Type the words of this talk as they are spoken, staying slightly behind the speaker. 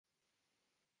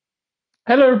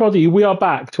Hello, everybody. We are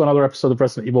back to another episode of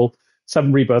Resident Evil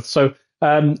 7 Rebirth.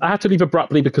 I had to leave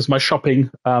abruptly because my shopping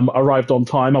arrived on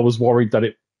time. I was worried that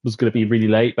it was going to be really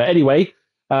late. But anyway,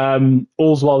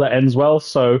 all's well that ends well.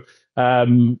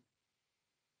 Um,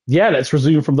 yeah, let's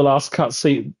resume from the last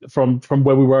cutscene, from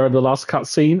where we were in the last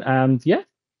cutscene. And yeah, let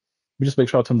me just make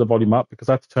sure I turn the volume up because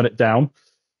I have to turn it down.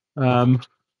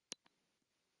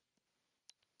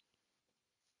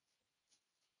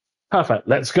 Perfect.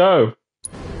 Let's go.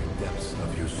 Depths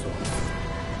of your soul,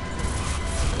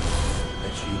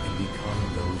 that you can become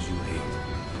those you hate,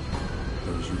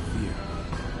 those you fear,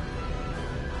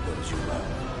 those you love.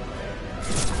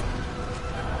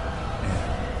 And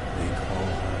they call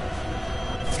her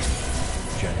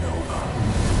Genova.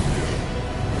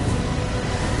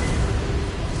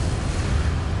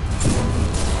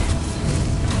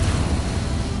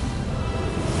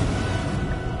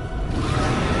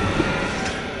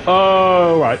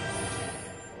 Oh, right.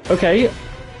 Okay.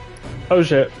 Oh,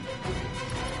 shit.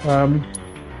 Oh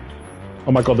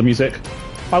my god, the music.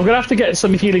 I'm gonna have to get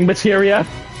some healing materia.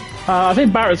 I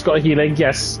think Barrett's got a healing,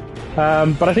 yes.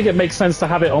 But I think it makes sense to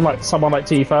have it on like someone like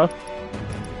Tifa.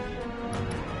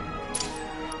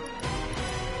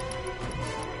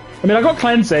 I mean, I got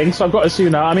cleansing, so I've got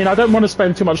Asuna. I mean, I don't want to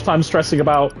spend too much time stressing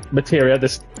about materia at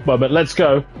this moment. Let's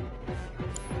go.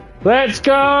 Let's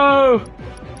go!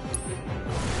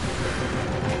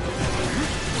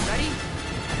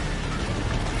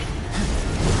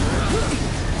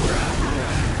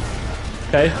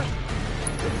 Okay. I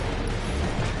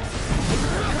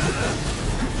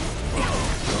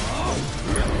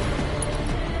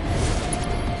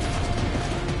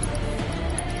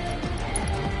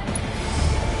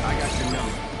got your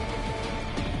number.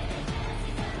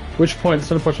 Which point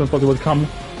the unfortunate body would come?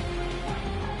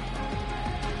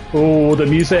 Oh, the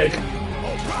music.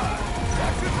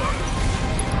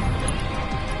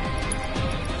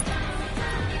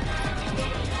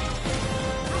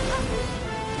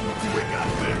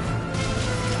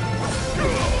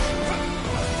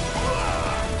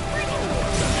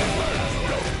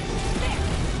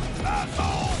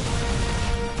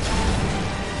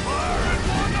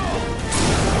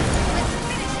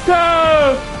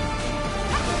 Go!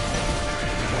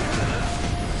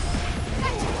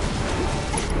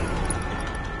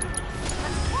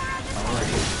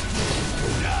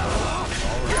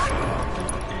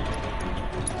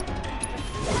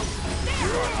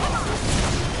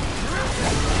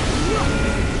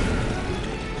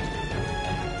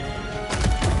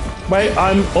 Wait,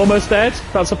 I'm almost dead.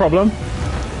 That's a problem.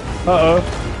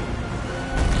 Uh-oh.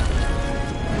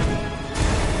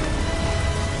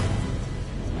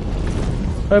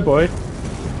 Oh boy.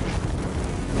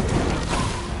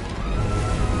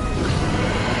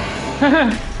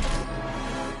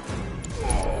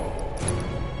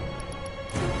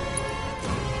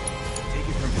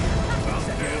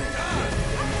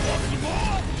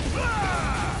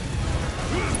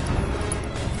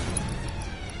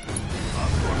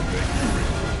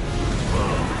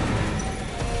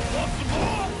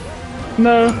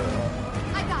 No.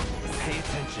 I got this. Pay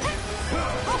attention.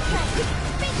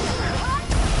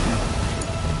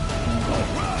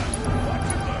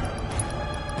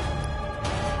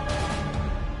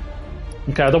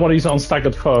 Okay, I don't want to use it on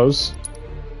staggered foes.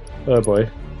 Oh boy.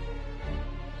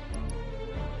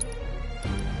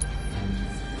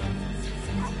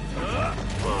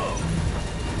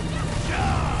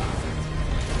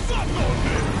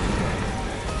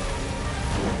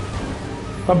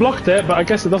 I blocked it, but I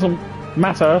guess it doesn't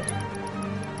matter.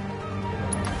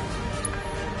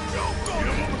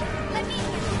 Let me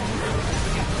in.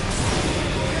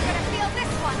 You're gonna feel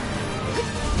this one.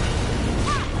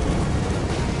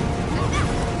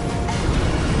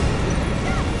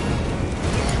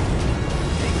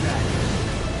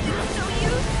 So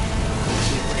you?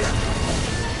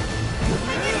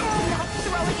 Stop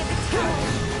throwing in the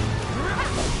towel.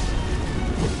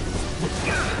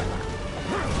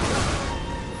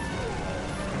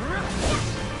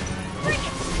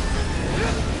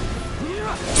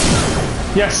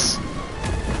 Yes.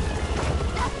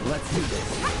 Let's do this.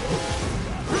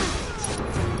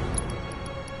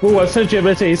 Ooh, synergy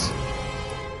abilities.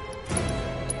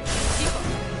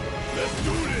 Let's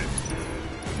do this.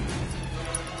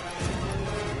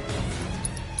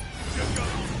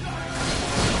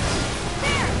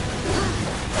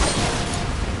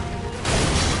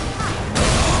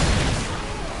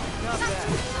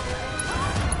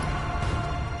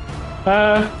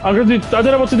 I'm gonna do. I don't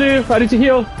know what to do. I need to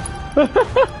heal. Take him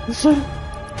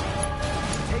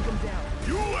down.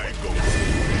 You ain't gonna.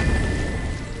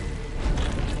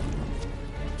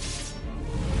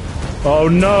 Oh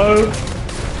no.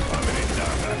 How many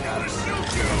times I gotta shoot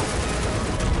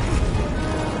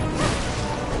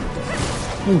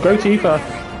Ooh, go Tifa.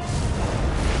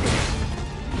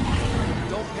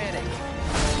 Don't panic.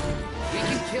 We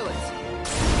can kill it.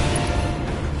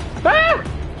 Ah!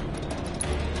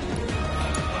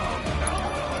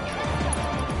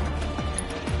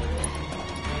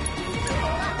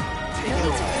 Take it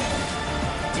away.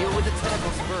 Deal with the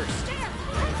tentacles first.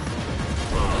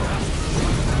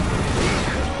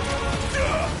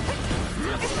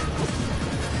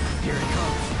 Here it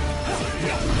comes.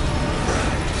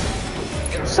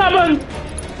 Summon!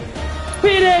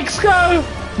 Phoenix, go!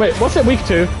 Wait, what's it weak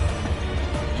to?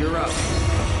 You're up.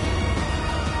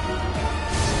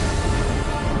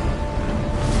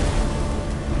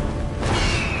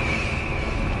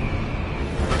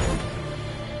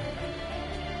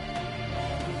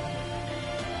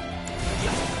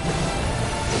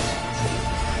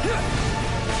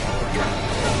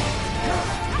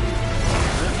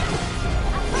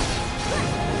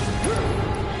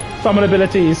 Summon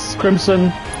abilities.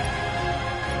 Crimson.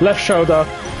 Left shoulder.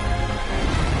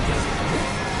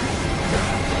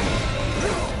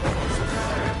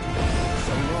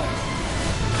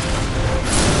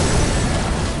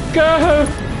 Go!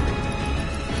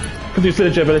 Can do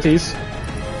synergy abilities.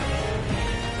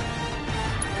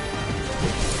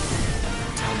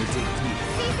 Time to dig deep.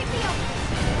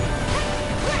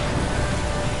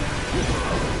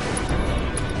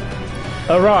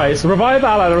 Alright, so revive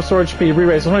ally to restore HP,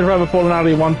 re-raise. Only revive a fallen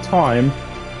ally one time.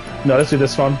 No, let's do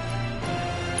this one.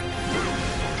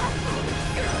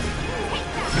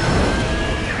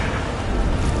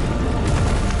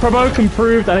 Provoke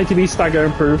improved and ATB stagger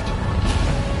improved.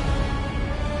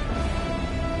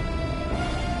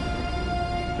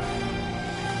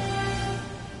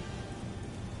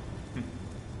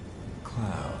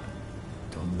 Cloud,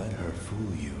 don't let her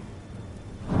fool you.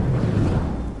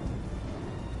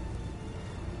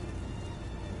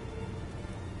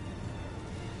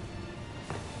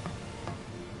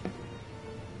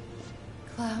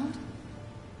 Cloud?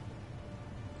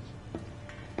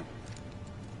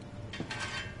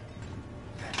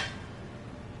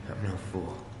 I'm no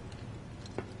fool.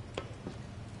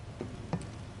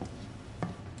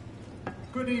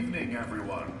 Good evening,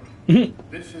 everyone.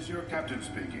 This is your captain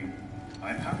speaking.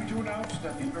 I'm happy to announce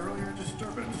that the earlier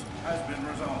disturbance has been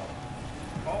resolved.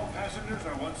 All passengers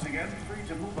are once again free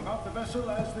to move about the vessel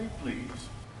as they please.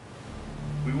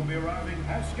 We will be arriving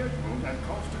as scheduled at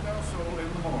Costa del Sol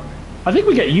in the morning. I think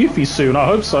we get Yuffie soon, I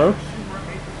hope so. We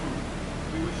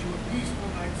wish you a peaceful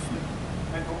night's sleep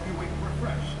and hope you wake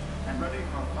refreshed and ready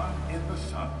for fun in the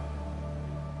sun.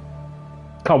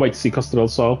 Can't wait to see Costa del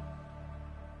Sol.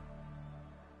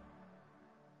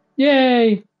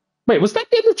 Yay! Wait, was that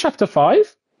the end of chapter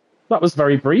 5? That was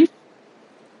very brief.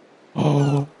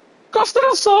 Oh, Costa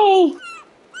del Sol!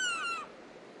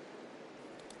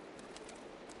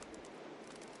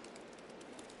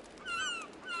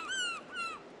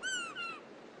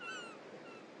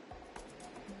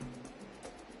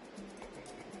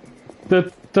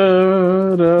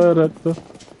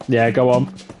 Yeah, go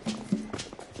on.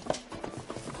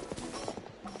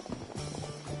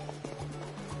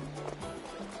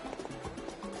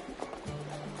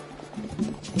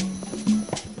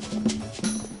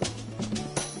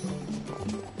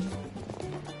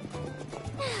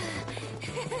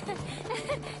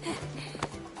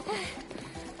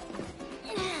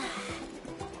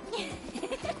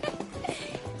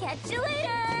 Catch you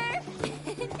later.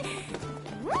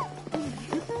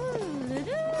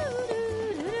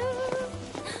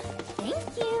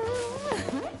 Thank you.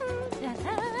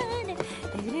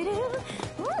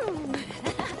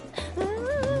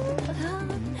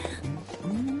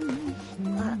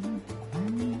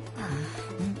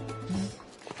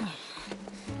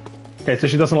 Okay, so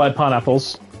she doesn't like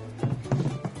pineapples.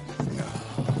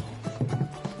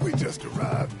 We just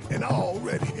arrived and I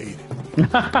already hate it.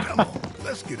 Come on,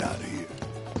 let's get out of here.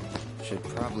 Should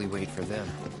probably wait for them.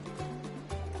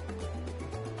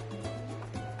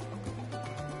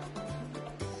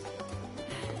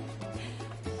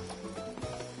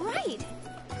 Right.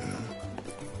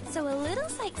 So a little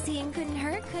sightseeing couldn't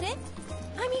hurt, could it?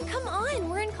 I mean, come on,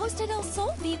 we're in Costa del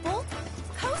Sol, people.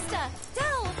 Costa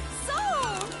del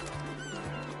Sol!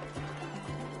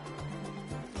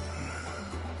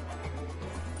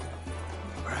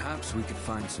 Perhaps we could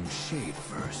find some shade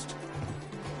first.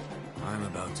 I'm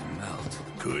about to melt.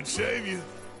 Could save you.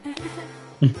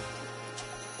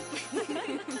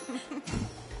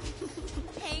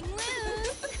 Hang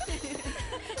loose!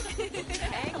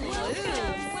 Hang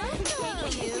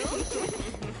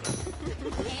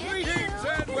Greetings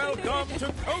and welcome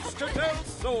to Costa del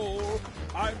Sol.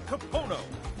 I'm Capono,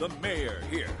 the mayor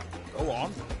here. Go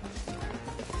on.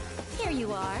 Here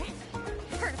you are.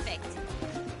 Perfect.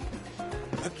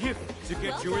 A gift to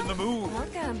get you in the mood.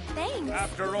 Welcome. Thanks.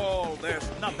 After all, there's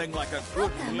nothing like a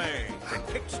good play to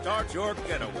kickstart your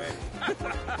getaway.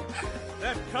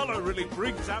 That color really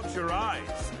brings out your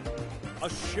eyes. A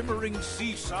shimmering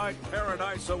seaside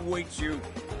paradise awaits you,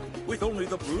 with only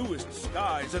the bluest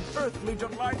skies and earthly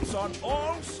delights on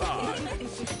all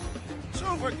sides.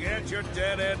 So forget your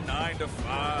dead-end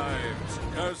 9-to-5s,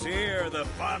 'cause here the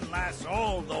fun lasts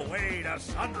all the way to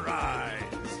sunrise.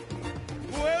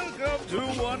 Welcome to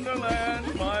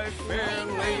Wonderland, my fair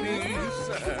ladies.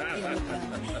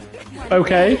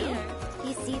 Okay.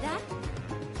 You see that?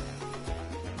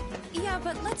 Yeah,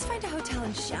 but let's find a hotel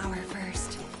and shower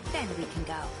first. Then we can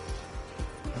go.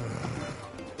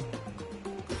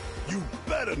 You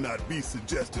better not be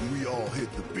suggesting we all hit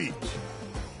the beach.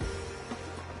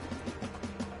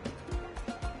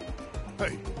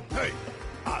 Hey,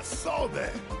 I saw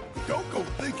that. Don't go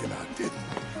thinking I didn't.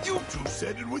 You two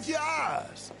said it with your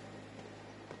eyes.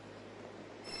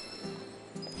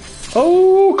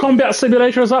 Oh, Combat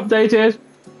Simulator is updated.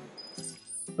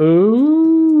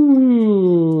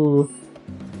 Ooh.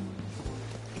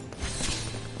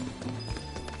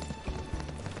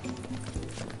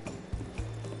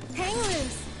 Hang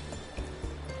loose.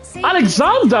 Safety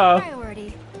Alexander! is a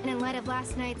priority, and in light of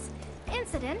last night's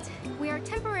incident, we are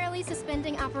temporarily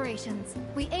suspending operations.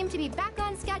 We aim to be back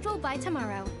on schedule by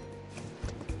tomorrow.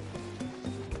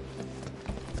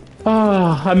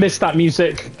 Ah, I missed that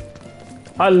music.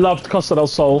 I loved Costa del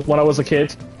Sol when I was a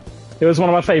kid. It was one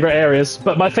of my favorite areas,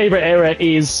 but my favorite area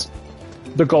is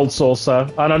the Gold Saucer,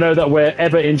 and I know that we're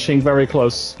ever inching very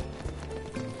close.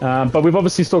 But we've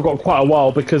obviously still got quite a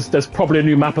while because there's probably a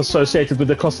new map associated with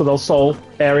the Costa del Sol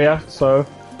area, so...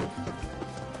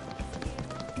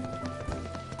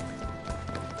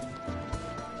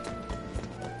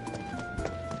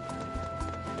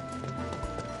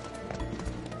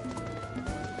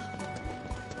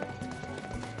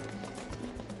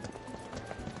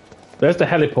 There's the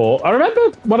heliport. I remember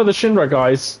one of the Shinra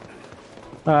guys.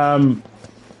 You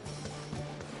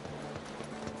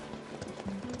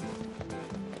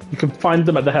can find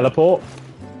them at the heliport.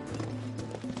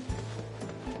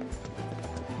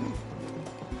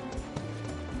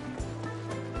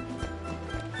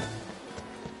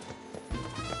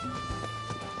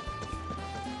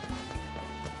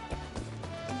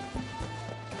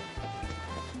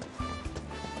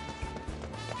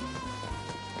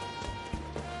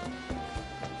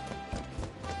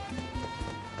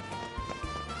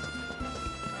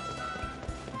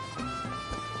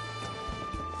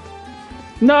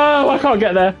 No, I can't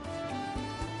get there.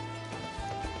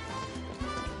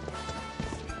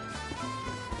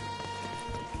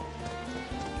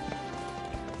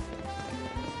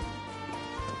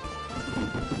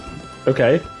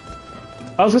 Okay.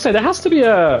 I was gonna say there has to be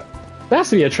a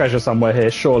treasure somewhere here,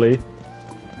 surely.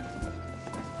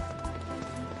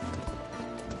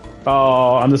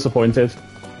 Oh, I'm disappointed.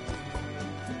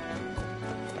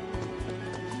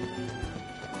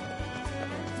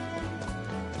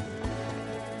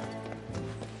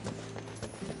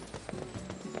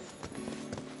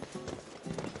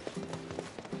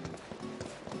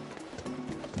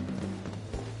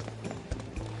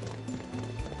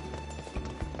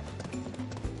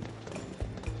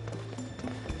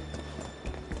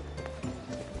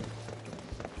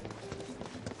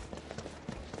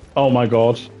 Oh my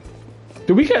god.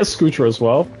 Did we get a scooter as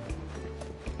well?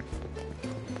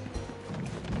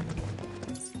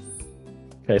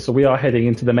 Okay, so we are heading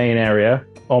into the main area.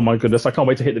 Oh my goodness, I can't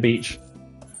wait to hit the beach.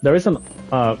 There is an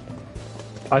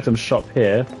item shop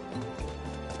here.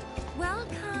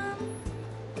 Welcome.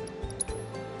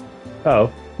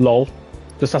 Oh, lol.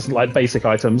 Just has like basic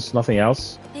items, nothing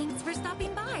else. Thanks for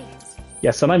stopping by.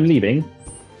 Yes, and I'm leaving.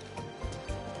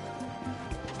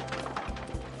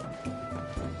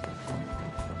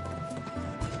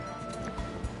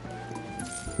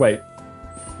 Wait.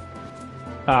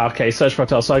 Ah, okay, search for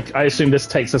hotel. So I assume this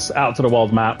takes us out to the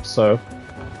world map, so...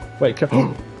 Wait, we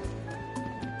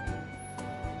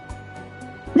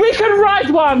can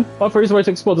ride one! Offer is a way to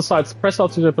explore the sites. Press L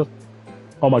to...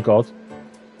 Oh my god.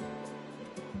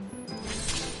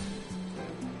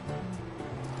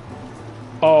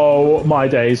 Oh my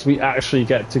days, we actually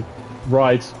get to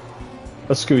ride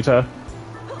a scooter.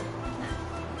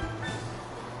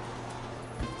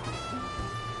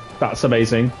 That's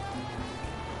amazing.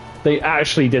 They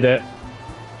actually did it.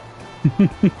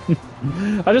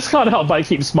 I just can't help but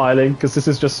keep smiling because this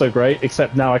is just so great,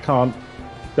 except now I can't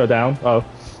go down. Oh.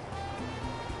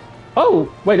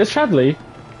 Oh, wait, there's Chadley.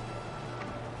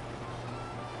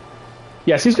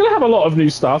 Yes, he's going to have a lot of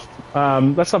new stuff.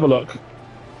 Let's have a look.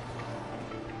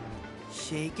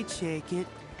 Shake it, shake it.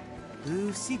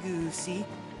 Loosey-goosey.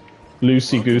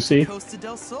 Loosey-goosey. Costa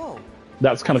del Sol.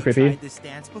 That's kind of Have you creepy. tried this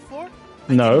dance before?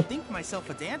 No. I didn't think myself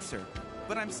a dancer,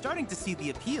 but I'm starting to see the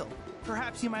appeal.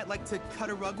 Perhaps you might like to cut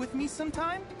a rug with me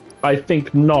sometime? I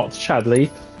think not, Chadley.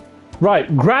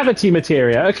 Right, gravity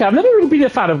materia. Okay, I've never really been a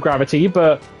fan of gravity,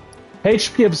 but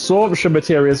HP absorption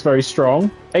materia is very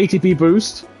strong. ATP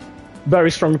boost,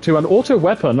 very strong too. And auto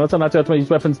weapon. I don't know how to use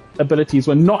weapons abilities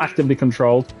when not actively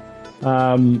controlled.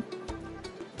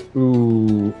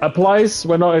 Applies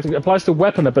to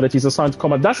weapon abilities assigned to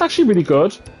combat. That's actually really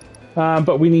good.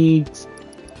 But we need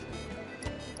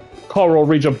coral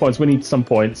region points. We need some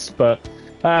points, but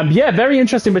yeah, very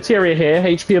interesting materia here.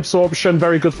 HP absorption,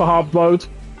 very good for hard mode.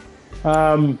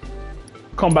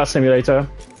 Combat simulator.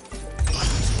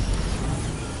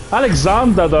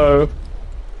 Alexander, though.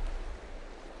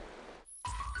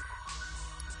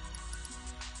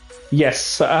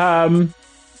 Yes.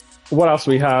 What else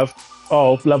do we have?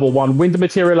 Oh, level 1. Wind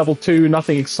material, level 2.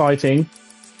 Nothing exciting.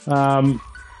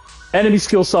 Enemy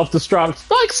skill self-destruct.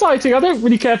 Not exciting. I don't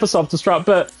really care for self-destruct,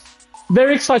 but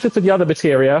very excited for the other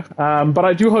materia. But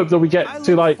I do hope that we get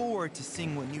to, like... I look forward to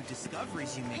seeing what new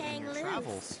discoveries you make in Hang your loose.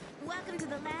 travels. Welcome to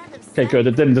the land of Okay, good.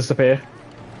 It didn't disappear.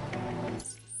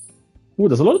 Ooh,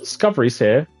 there's a lot of discoveries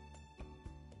here.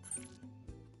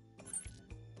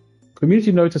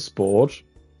 Community notice board.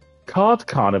 Card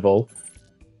carnival.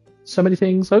 So many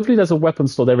things. Hopefully there's a weapon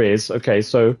store. There is. Okay,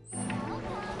 so... Get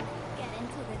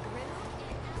into the groove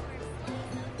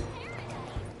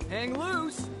Hang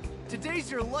loose! Today's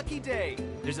your lucky day.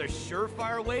 There's a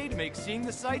surefire way to make seeing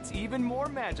the sights even more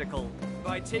magical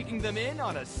by taking them in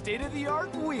on a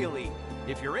state-of-the-art wheelie.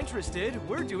 If you're interested,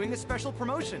 we're doing a special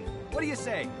promotion. What do you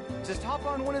say? Just hop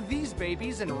on one of these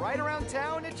babies and ride around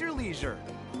town at your leisure.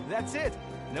 That's it.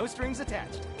 No strings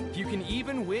attached. You can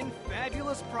even win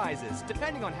fabulous prizes,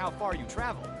 depending on how far you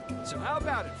travel. So how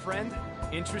about it, friend?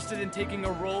 Interested in taking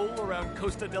a roll around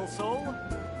Costa del Sol?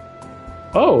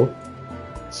 Oh.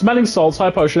 Smelling salts,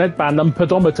 high potion, headband, and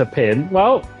pedometer pin.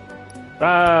 Well,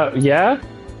 yeah.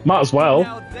 Might as well.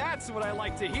 Now that's what I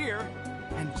like to hear.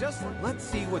 And just let's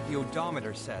see what the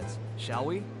odometer says, shall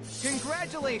we?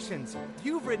 Congratulations!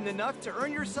 You've ridden enough to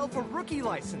earn yourself a rookie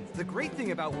license. The great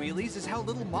thing about wheelies is how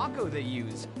little Mako they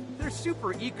use. They're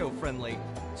super eco-friendly.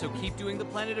 So keep doing the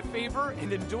planet a favor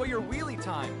and enjoy your wheelie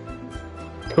time.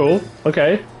 Cool.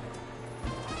 Okay.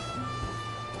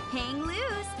 Hang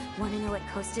loose. Want to know what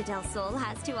Costa del Sol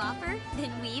has to offer?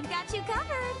 Then we've got you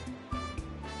covered.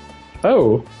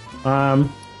 Oh.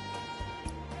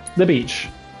 The beach.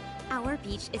 Our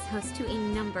beach is host to a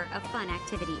number of fun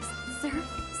activities. Surf,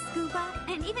 scuba,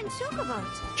 and even chocoboat.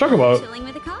 Chocoboat. Chilling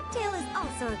with a cocktail is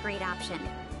also a great option.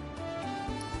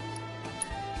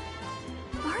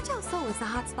 Bar del Sol is a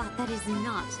hotspot that is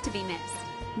not to be missed.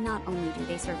 Not only do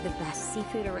they serve the best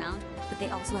seafood around, but they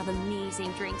also have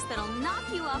amazing drinks that'll knock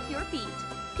you off your feet.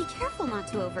 Be careful not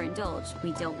to overindulge.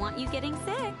 We don't want you getting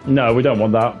sick. No, we don't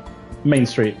want that. Main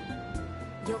Street.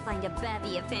 You'll find a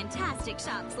bevy of fantastic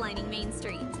shops lining Main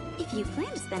Street. If you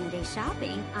plan to spend the day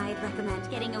shopping, I'd recommend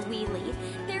getting a wheelie.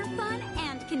 They're fun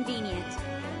and convenient.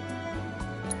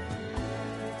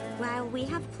 While we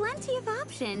have plenty of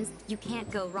options, you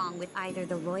can't go wrong with either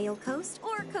the Royal Coast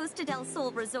or Costa del Sol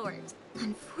Resort.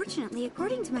 Unfortunately,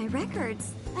 according to my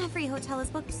records, every hotel is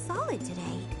booked solid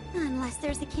today. Unless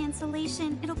there's a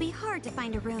cancellation, it'll be hard to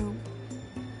find a room.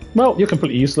 Well, you're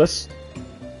completely useless.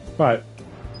 Right.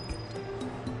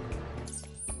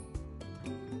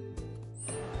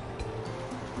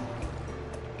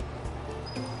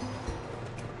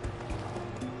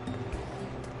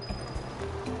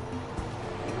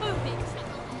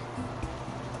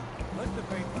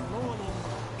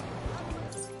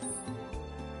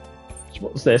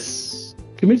 What's this?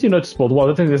 Community notice board. Well, I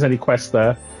don't think there's any quests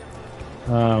there.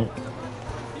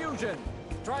 Fusion!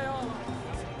 Try all.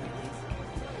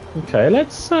 Okay,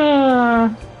 let's go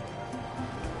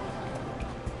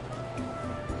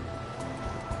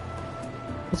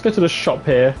to the shop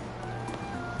here.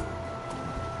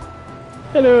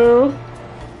 Hello.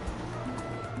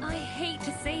 I hate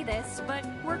to say this, but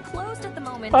we're closed at the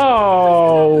moment.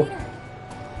 Oh.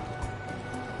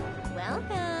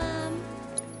 Welcome.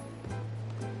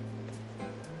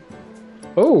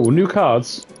 Oh, new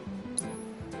cards.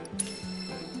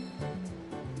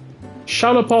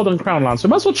 Shallow and Crown Land. So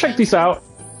might as well check these out.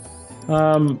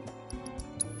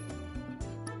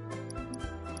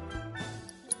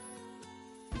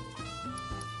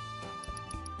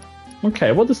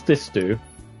 Okay, what does this do?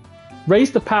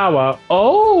 Raise the power.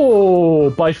 Oh,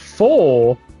 by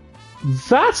 4.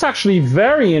 That's actually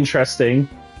very interesting.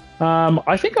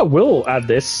 I think I will add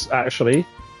this, actually.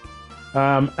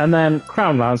 And then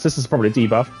Crown Lance, this is probably a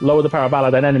debuff. Lower the power of ally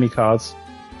than enemy cards.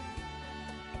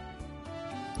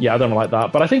 Yeah, I don't like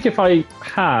that. But I think if I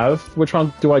have... Which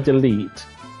one do I delete?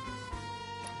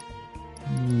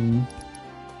 I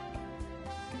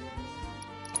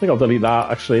think I'll delete that,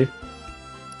 actually.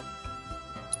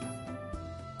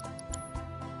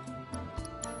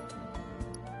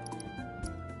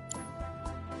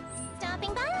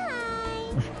 Stopping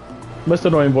by! Most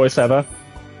annoying voice ever.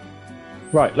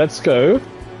 Right, let's go.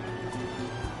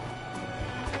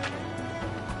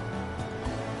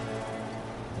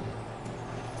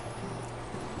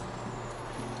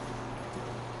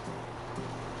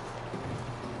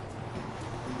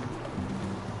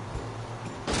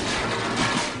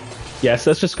 Yes,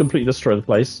 let's just completely destroy the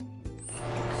place.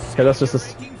 Okay, that's just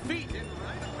this.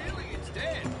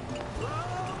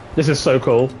 This is so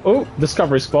cool. Oh,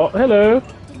 discovery spot. Hello.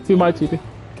 Who might you be?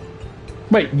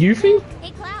 Wait, Yuffie?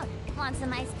 Hey, Cloud. Want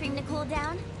some ice cream to cool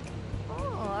down? Or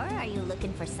are you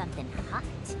looking for something hot?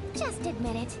 Just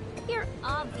admit it. You're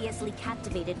obviously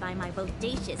captivated by my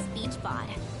bodacious beach bod.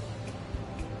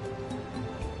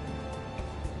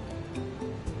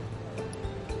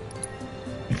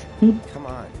 Come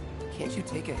on. Can't you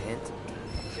take a hint?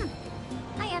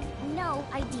 I have no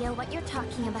idea what you're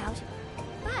talking about.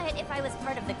 But if I was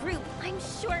part of the group, I'm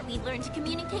sure we'd learn to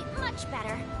communicate much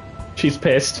better. She's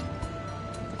pissed.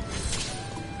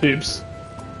 Oops.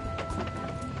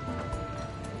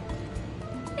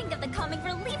 Think of the calming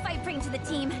relief I bring to the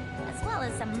team, as well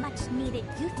as some much-needed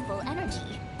youthful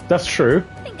energy. That's true.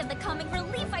 Think of the calming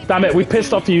relief I Damn it, we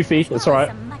pissed off Yuffie. It's alright.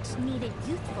 Some much-needed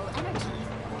youthful energy.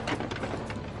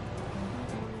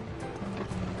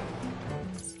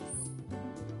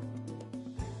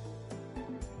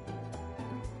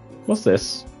 What's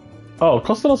this? Oh,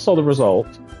 Costello saw the result.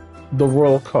 The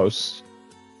Royal Coast.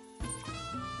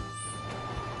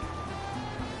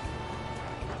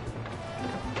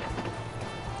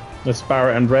 There's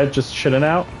Barrett and Red just chilling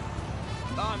out.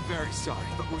 I'm very sorry,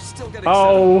 but we're still getting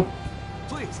Oh! set up.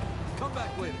 Please, come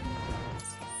back later.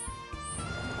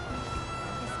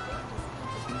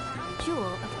 Jewel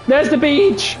of There's the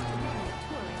beach!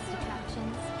 tourist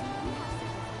attractions.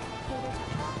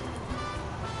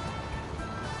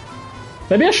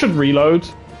 Maybe I should reload.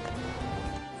 So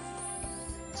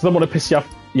I don't want to piss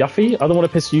Yuffie. I don't want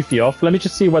to piss Yuffie off. Let me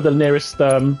just see where the nearest...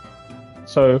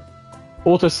 So,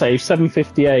 autosave,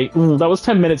 7:58. Ooh, that was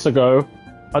 10 minutes ago.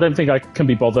 I don't think I can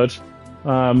be bothered.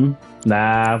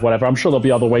 Nah, whatever. I'm sure there'll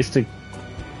be other ways to...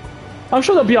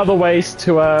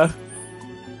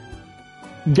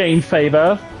 gain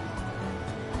favor.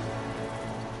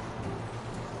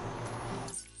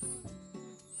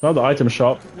 Oh, the item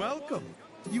shop. Welcome.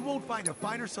 You won't find a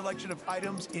finer selection of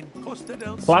items in Costa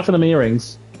del Sol. Platinum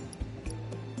earrings.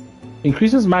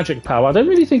 Increases magic power. I don't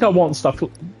really think I want stuff,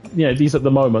 these at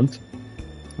the moment.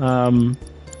 I'd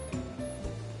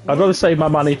rather save my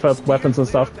money for weapons and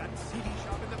stuff.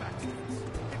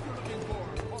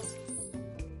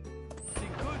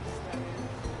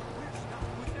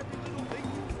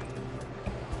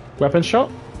 Weapon shop?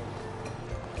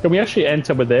 Can we actually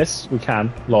enter with this? We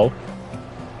can. Lol.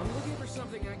 I'm looking for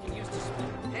something I can use to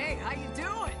split. Hey, how you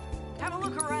doing? Have a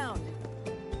look around.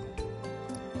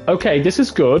 Okay, this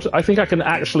is good. I think I can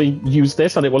actually use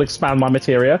this and it will expand my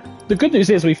materia. The good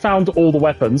news is we found all the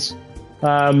weapons.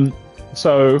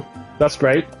 So that's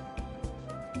great.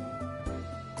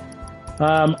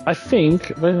 I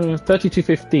think 32,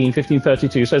 15, 15,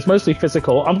 32. So it's mostly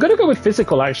physical. I'm going to go with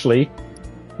physical actually.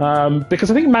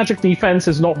 Because I think magic defense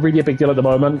is not really a big deal at the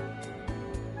moment.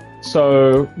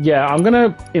 So yeah, I'm going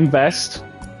to invest.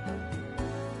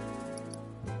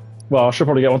 Well, I should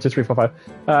probably get 1, 2, 3, 4, 5.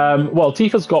 Well,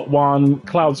 Tifa's got 1,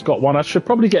 Cloud's got 1. I should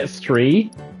probably get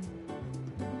 3.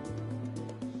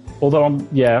 Although I'm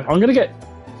going to get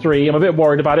 3. I'm a bit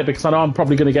worried about it because I know I'm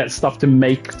probably going to get stuff to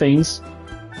make things.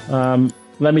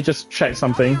 Let me just check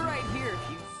something. Right here, if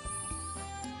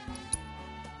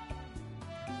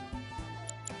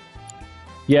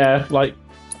you... Yeah, like...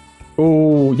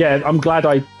 Oh, yeah, I'm glad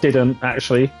I didn't,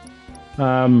 actually.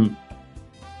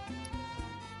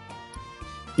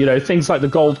 Things like the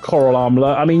gold coral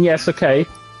armlet. I mean, yes, okay.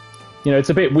 It's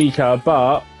a bit weaker,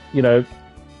 but,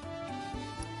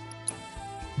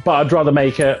 but I'd rather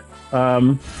make it.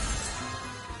 And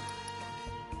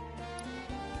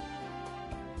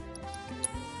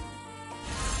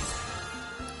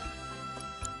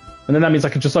then that means I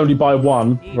can just only buy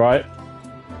 1, right?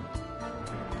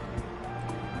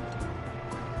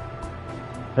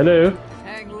 Hello?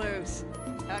 Hang loose.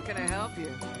 How can I help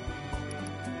you?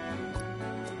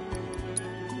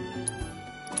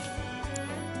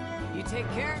 You take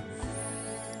care.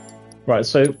 Right,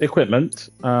 so equipment.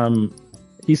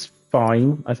 He's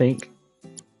fine, I think.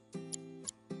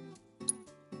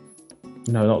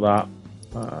 No, not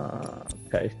that.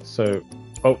 Okay, so...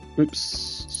 Oh,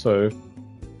 oops. So...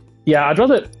 Yeah, I'd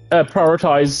rather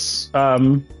prioritize...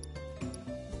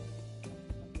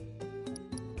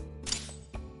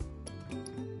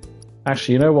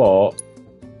 Actually, you know what?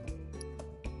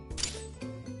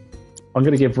 I'm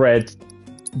going to give Red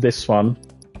this one.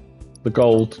 The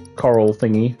gold coral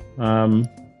thingy.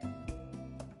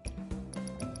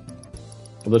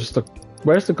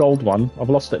 Where's the gold one? I've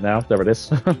lost it now. There it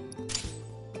is.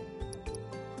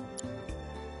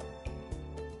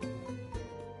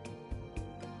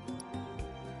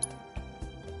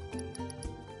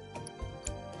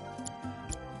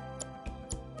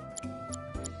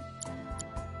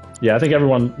 Yeah, I think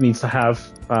everyone needs to have,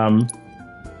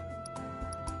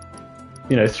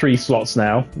 3 slots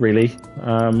now, really.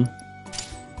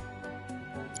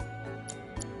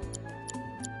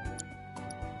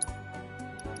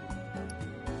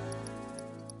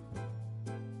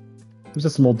 Who's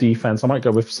just more defense? I might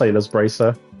go with Sailor's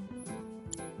Bracer.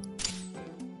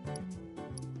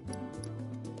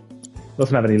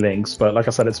 Doesn't have any links, but like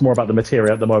I said, it's more about the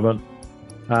materia at the moment.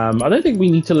 I don't think we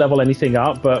need to level anything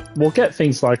up, but we'll get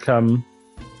things like, we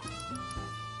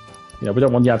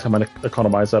don't want the Atom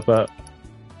Economizer, but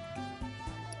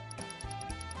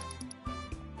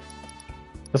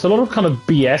there's a lot of kind of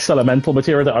BS elemental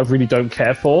materia that I really don't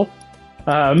care for.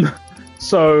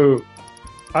 So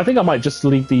I think I might just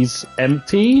leave these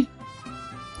empty.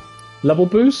 Level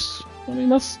boost? I mean,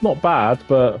 that's not bad,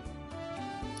 but...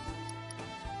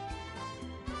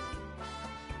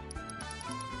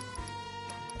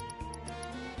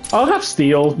 I'll have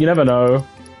steel, you never know.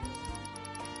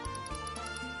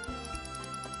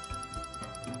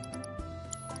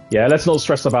 Yeah, let's not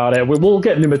stress about it. We'll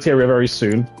get new materia very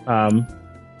soon.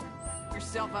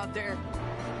 Yourself out there.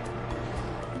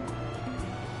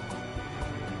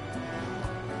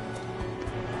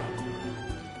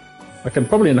 I can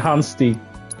probably enhance the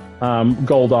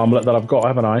gold armlet that I've got,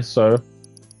 haven't I? So,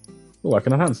 I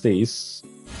can enhance these.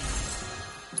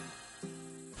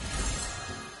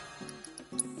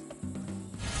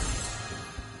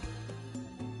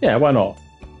 Yeah, why not?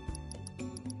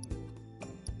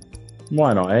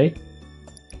 Why not, eh?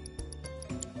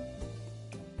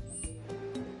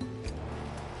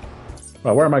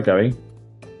 Well, where am I going?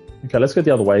 Okay, let's go the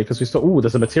other way, because we still... Ooh,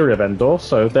 there's a materia vendor,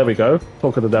 so there we go.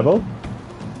 Talk of the devil.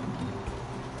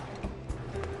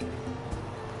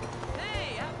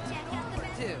 Hey, how about Check out the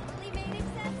best locally made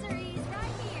accessories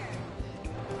right here.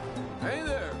 Hey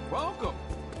there, welcome.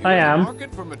 You I in the am.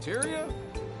 market for materia?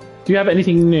 Do you have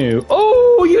anything new?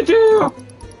 Oh, you do!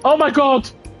 Oh my god!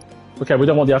 Okay, we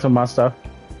don't want the Atom Master.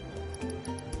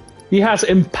 He has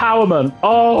empowerment.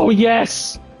 Oh,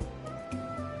 yes!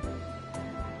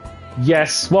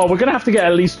 Yes. Well, we're going to have to get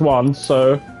at least one,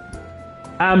 so...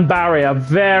 And barrier.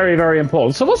 Very, very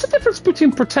important. So what's the difference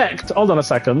between protect... Hold on a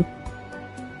second.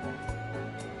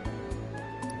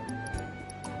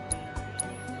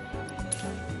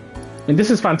 I mean, this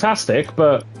is fantastic,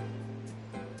 but...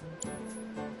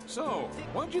 So,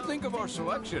 what'd you think of our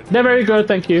selection? They're very good,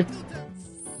 thank you.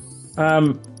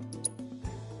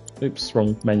 Oops,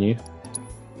 wrong menu.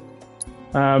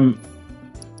 Oh,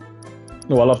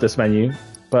 I love this menu,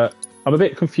 but I'm a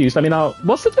bit confused. I mean,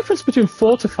 what's the difference between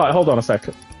fortify? Hold on a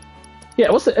second.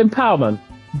 Yeah, what's the empowerment?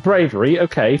 Bravery,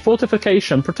 okay.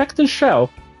 Fortification, protect and shell.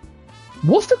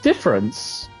 What's the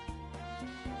difference?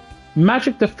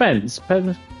 Magic defense.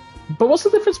 But what's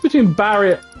the difference between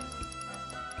barrier?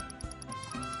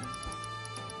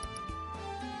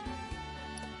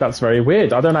 That's very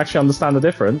weird. I don't actually understand the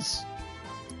difference.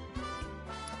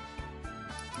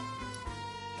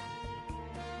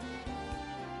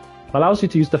 Allows you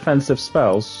to use defensive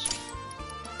spells.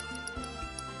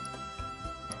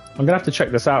 I'm gonna have to check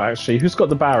this out actually. Who's got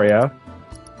the barrier?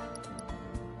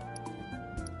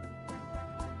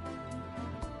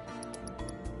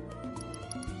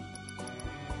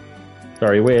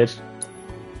 Very weird.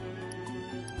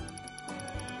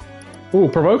 Ooh,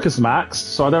 Provoker's maxed,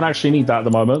 so I don't actually need that at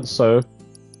the moment, so...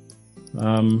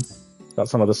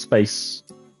 that's another space.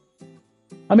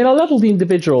 I mean, I'll level the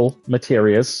individual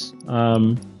materias.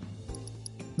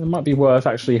 It might be worth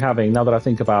actually having, now that I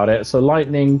think about it. So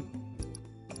lightning...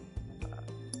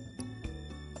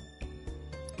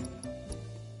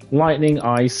 Lightning,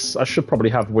 ice, I should probably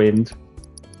have wind.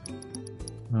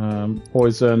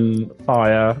 Poison,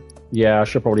 fire, yeah, I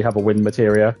should probably have a wind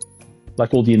materia.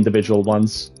 Like all the individual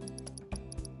ones.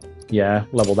 Yeah,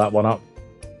 level that one up.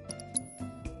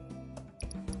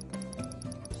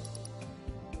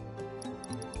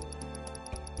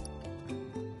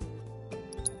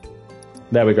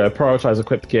 There we go. Prioritize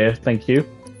equipped gear. Thank you.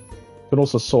 Can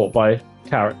also sort by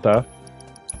character.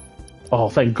 Oh,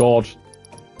 thank God.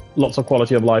 Lots of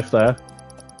quality of life there.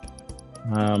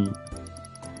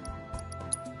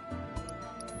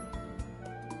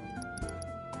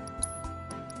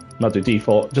 I'll do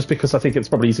default, just because I think it's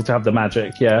probably easy to have the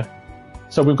magic, yeah.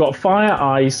 So we've got fire,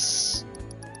 ice,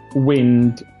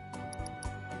 wind,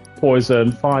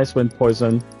 poison. Fire, ice, wind,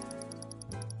 poison.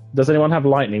 Does anyone have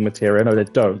lightning materia? No, they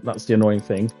don't. That's the annoying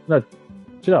thing. No,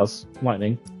 she does.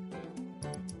 Lightning.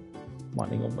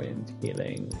 Lightning and wind.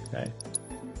 Healing. Okay.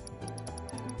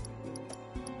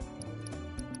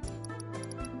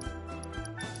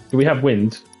 Do we have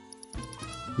wind?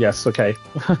 Yes, okay.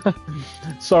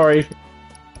 Sorry.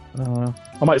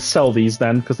 I might sell these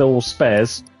then, because they're all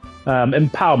spares.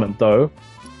 Empowerment, though.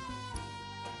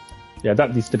 Yeah,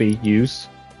 that needs to be used.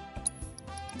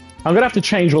 I'm going to have to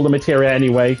change all the materia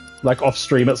anyway, like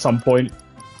off-stream at some point.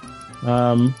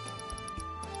 Right,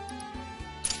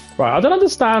 I don't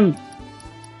understand...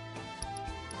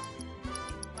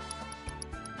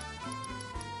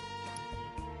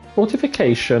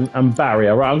 Fortification and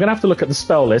barrier. Right, I'm going to have to look at the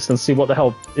spell list and see what the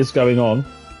hell is going on.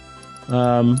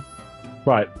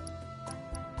 Right.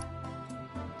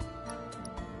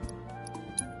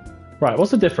 Right,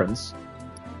 what's the difference?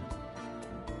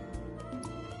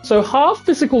 So half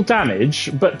physical damage,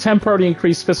 but temporarily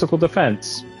increased physical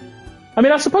defense. I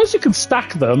mean, I suppose you can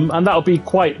stack them, and that'll be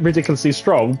quite ridiculously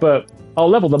strong, but I'll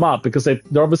level them up because they're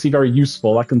obviously very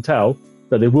useful. I can tell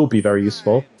that they will be very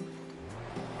useful.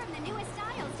 From the newest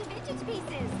styles to vintage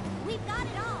pieces, we've got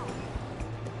it all.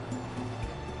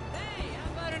 Hey, how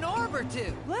about an orb or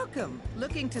two? Welcome.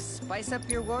 Looking to spice up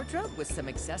your wardrobe with some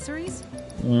accessories?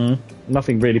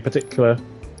 Nothing really particular.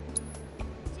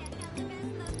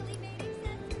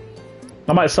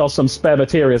 I might sell some spare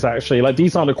materials, actually. Like,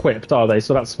 these aren't equipped, are they?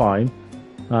 So that's fine.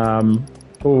 Oh,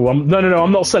 no,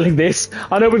 I'm not selling this.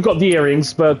 I know we've got the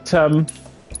earrings, but...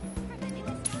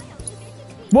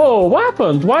 Whoa, what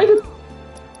happened? Why did...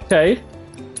 Okay.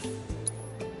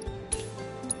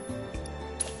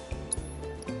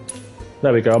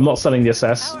 There we go. I'm not selling the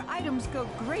SS. Our items go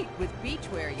great with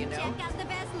beachwear, you know. Check out the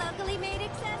best locally made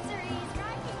accessories,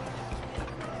 right?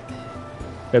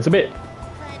 It's a bit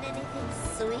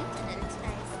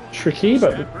tricky,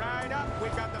 but... Right up, we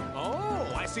got them.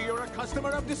 Oh, I see you're a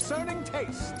customer of discerning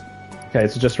taste. Okay,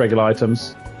 so just regular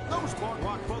items. Those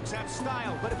boardwalk folks have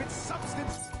style, but if it's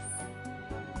substance...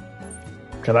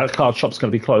 Okay, that card shop's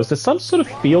going to be closed. There's some sort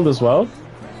of field as well.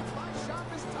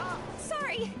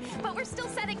 Sorry, but we're still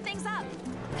setting things up.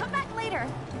 Come back later.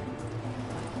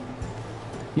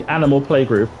 The animal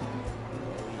playgroup.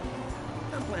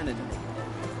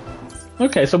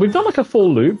 Okay, so we've done like a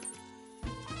full loop.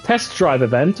 Test drive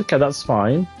event. Okay, that's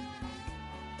fine.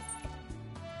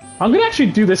 I'm going to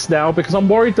actually do this now because I'm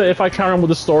worried that if I carry on with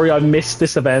the story, I miss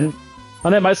this event.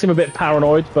 I know it might seem a bit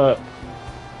paranoid, but...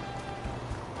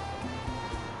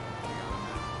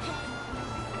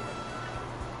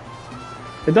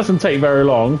 It doesn't take very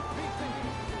long.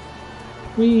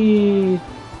 Whee!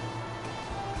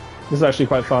 This is actually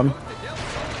quite fun.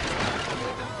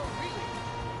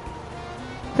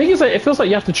 The thing is that it feels like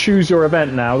you have to choose your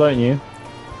event now, don't you?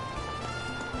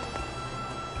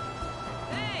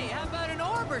 Hey, how about an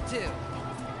orb or two?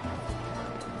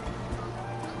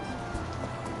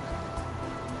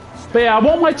 But yeah, I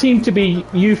want my team to be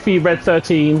Yuffie, Red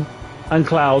 13, and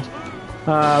Cloud.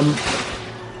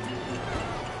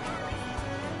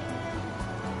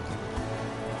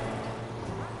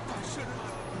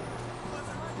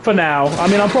 For now. I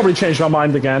mean, I'll probably change my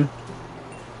mind again.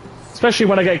 Especially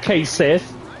when I get Kate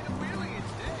Sith.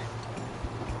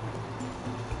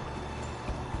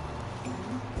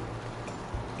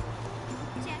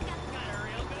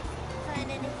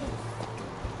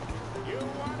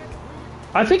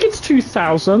 I think it's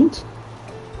 2,000.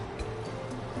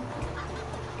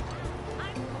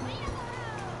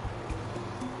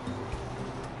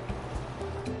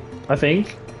 I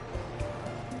think.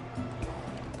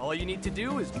 All you need to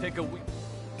do is pick a...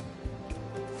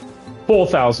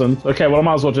 4,000. Okay, well, I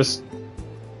might as well just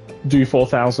do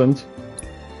 4,000.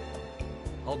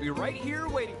 I'll be right here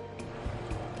waiting.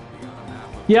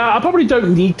 Yeah, I probably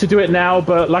don't need to do it now,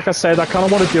 but like I said, I kind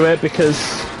of want to do it because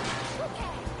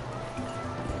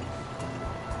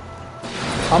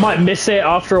I might miss it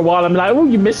after a while. I'm like, oh,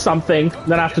 you missed something.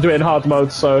 Then I have to do it in hard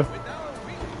mode, so...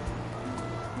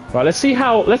 Right, let's see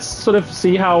how... Let's sort of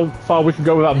see how far we can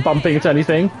go without bumping into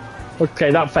anything.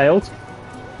 Okay, that failed.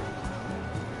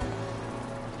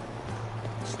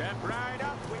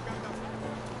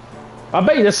 I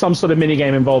bet you there's some sort of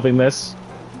minigame involving this.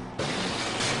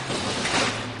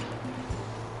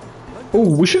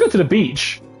 Oh, we should go to the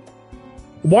beach.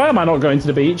 Why am I not going to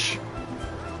the beach?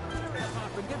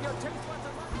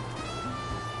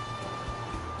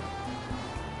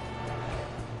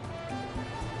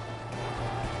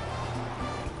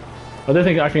 I don't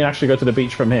think I can actually go to the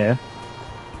beach from here.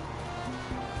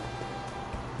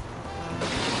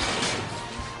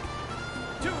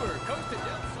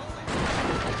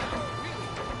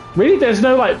 Really? There's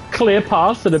no, like, clear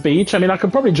path to the beach? I mean, I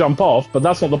could probably jump off, but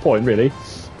that's not the point, really.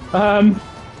 Oh,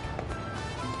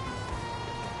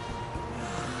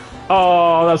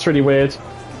 that's really weird.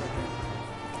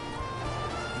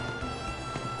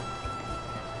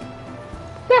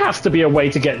 There has to be a way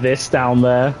to get this down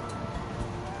there.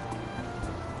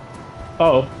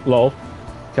 Oh, lol.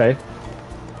 Okay.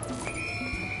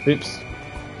 Oops.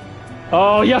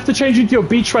 Oh, you have to change into your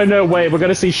beach right now. Wait, we're going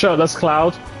to see shirtless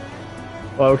Cloud.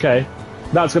 Okay.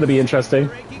 That's going to be interesting.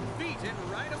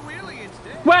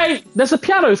 Wait! There's a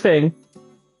piano thing!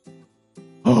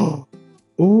 Oh!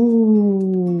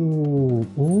 Ooh!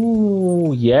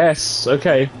 Ooh! Yes!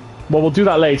 Okay. Well, we'll do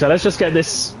that later. Let's just get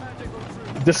this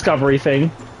discovery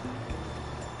thing.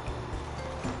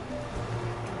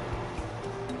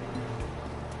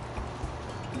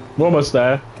 We're almost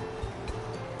there.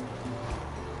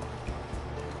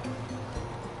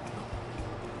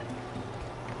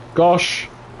 Gosh,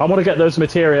 I want to get those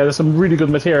materia. There's some really good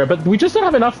materia, but we just don't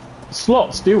have enough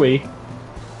slots, do we?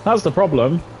 That's the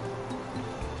problem.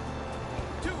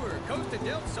 Tour Costa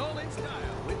del Sol in style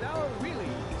with our wheelies.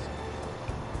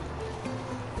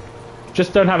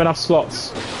 Just don't have enough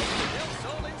slots.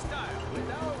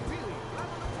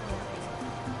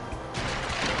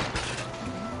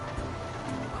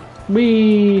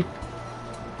 We...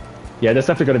 Yeah, there's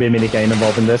definitely going to be a mini game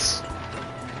involved in this.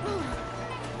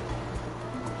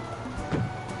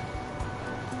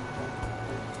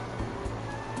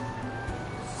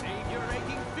 Save your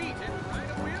aching feet and ride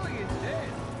a wheelie instead.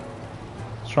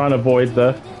 Trying to avoid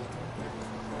the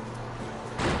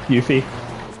Yuffie.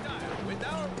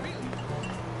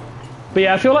 But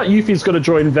yeah, I feel like Yuffie's going to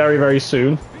join very, very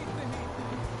soon.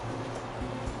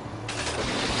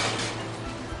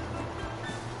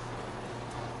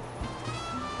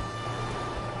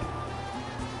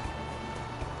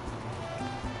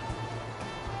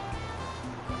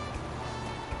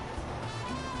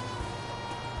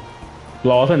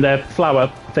 Lol, I think their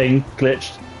flower thing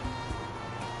glitched.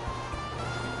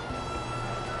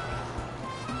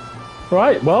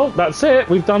 Right, well, that's it.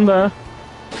 We've done the...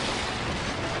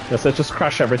 Guess let's just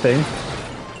crash everything.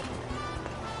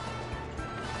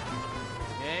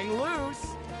 Hang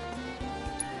loose.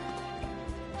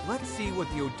 Let's see what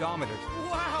the odometer...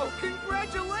 Wow,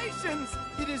 congratulations!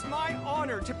 It is my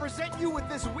honor to present you with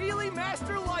this Wheelie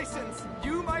Master license.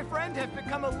 You, my friend, have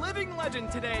become a living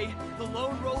legend today. The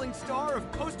lone rolling star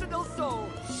of Costa del Sol.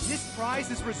 This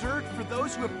prize is reserved for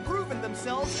those who have proven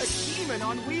themselves a demon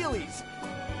on wheelies.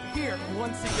 Here,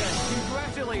 once again,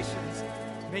 congratulations.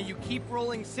 May you keep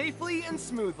rolling safely and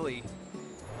smoothly.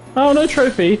 Oh, no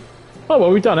trophy. Oh,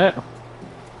 well, we've done it.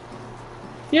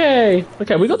 Yay!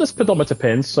 Okay, we got this pedometer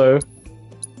pin, so...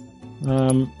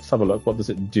 let's have a look. What does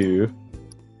it do?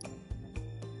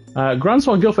 Grand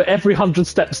Swan Guild for every 100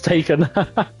 steps taken.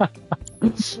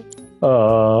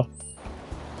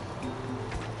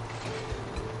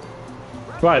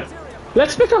 Right.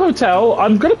 Let's pick a hotel.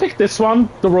 I'm going to pick this one,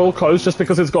 the Royal Coast, just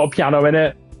because it's got a piano in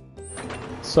it.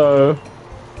 So...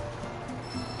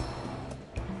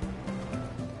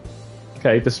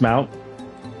 Okay, dismount.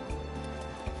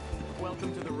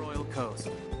 Welcome to the Royal Coast.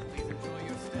 Please enjoy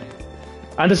your stay.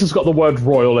 And this has got the word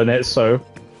royal in it, so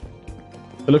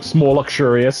it looks more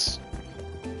luxurious.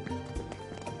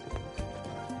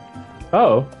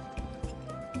 Oh.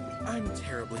 I'm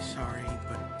terribly sorry,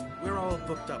 but we're all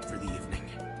booked up for the evening.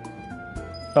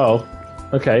 Oh.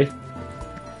 Okay.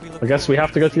 I guess we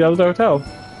have to go to the other hotel.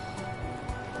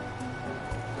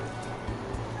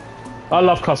 I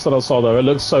love Costa del Sol, though. It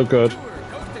looks so good.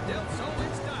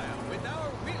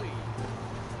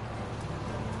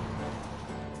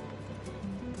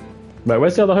 Wait,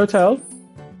 where's the other hotel?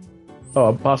 Oh,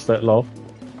 I'm past it, lol.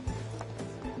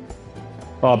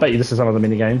 Oh, I bet you this is another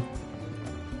minigame.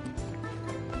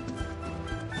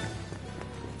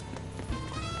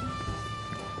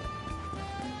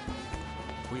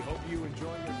 We hope you enjoy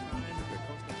your time at the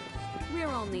Costa. We're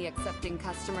only accepting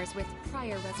customers with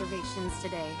prior reservations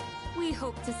today. We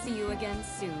hope to see you again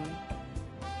soon.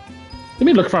 Let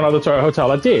me look for another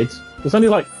hotel. I did. There's only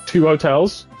like 2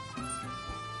 hotels.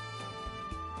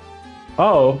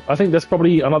 Oh, I think there's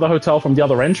probably another hotel from the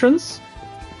other entrance.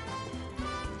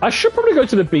 I should probably go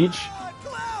to the beach.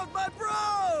 Cloud, my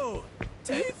bro!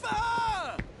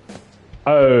 Tifa!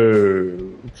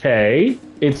 Okay,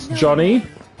 it's Johnny.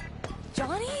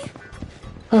 Johnny?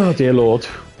 Oh dear lord.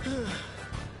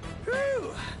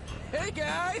 Whew. Hey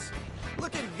guys,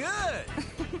 looking good.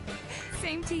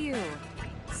 Same to you.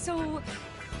 So,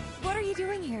 what are you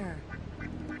doing here?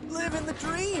 Living the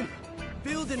dream,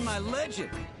 building my legend.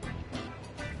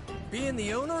 Being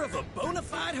the owner of a bona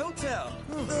fide hotel,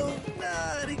 though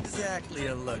not exactly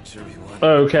a luxury one.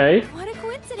 Okay. What a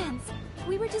coincidence.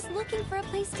 We were just looking for a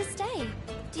place to stay.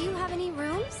 Do you have any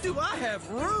rooms? Do I have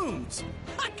rooms?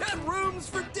 I got rooms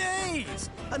for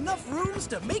days. Enough rooms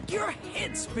to make your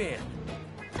head spin.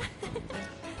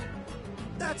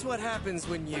 That's what happens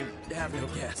when you have no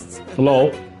guests. Lol.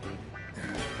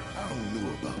 I don't know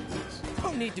about this.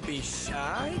 Don't need to be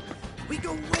shy. We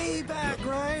go way back,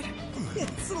 right?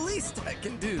 It's the least I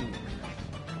can do.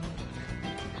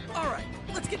 All right,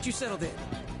 let's get you settled in.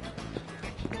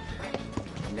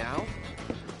 Now?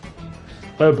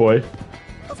 Oh boy.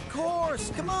 Of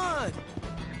course, come on.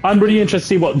 I'm really interested to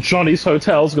see what Johnny's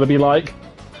hotel's gonna be like.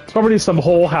 It's probably some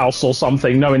whorehouse or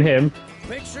something, knowing him.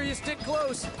 Make sure you stick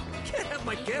close. Can't have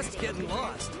my guests getting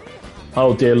lost.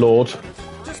 Oh dear lord.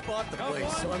 Just bought the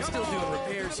place, so I'm still doing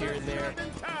repairs here and there.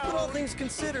 But all things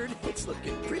considered, it's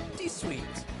looking pretty sweet.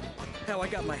 How I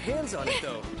got my hands on it,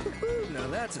 though. Now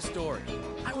that's a story.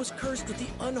 I was cursed with the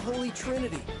unholy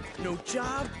trinity. No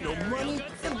job, no money,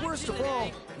 and worst of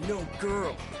all, no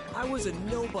girl. I was a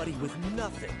nobody with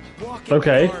nothing, walking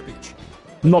garbage.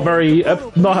 Not very,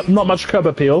 not much curb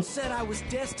appeal. Said I was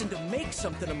destined to make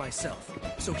something of myself,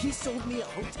 so he sold me a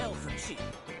hotel for cheap.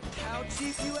 How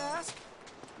cheap, you ask?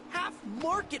 Half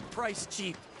market price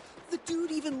cheap. The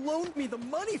dude even loaned me the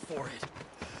money for it.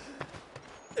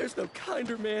 There's no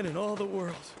kinder man in all the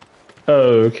world.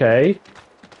 Okay.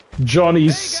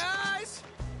 Johnny's... Hey guys!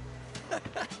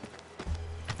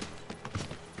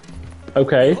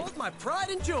 Okay. Hold my pride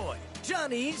and joy.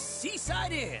 Johnny's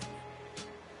Seaside Inn.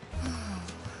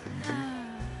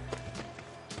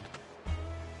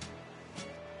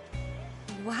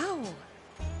 Wow.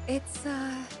 It's,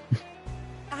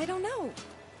 I don't know.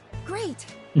 Great.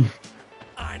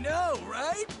 I know,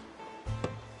 right?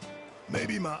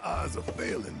 Maybe my eyes are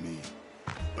failing me,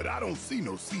 but I don't see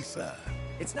no seaside.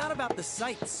 It's not about the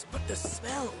sights, but the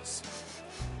smells.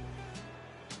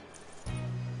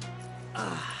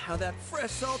 Ah, how that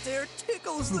fresh salt air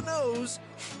tickles the nose.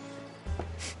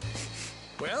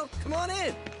 Well, come on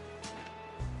in.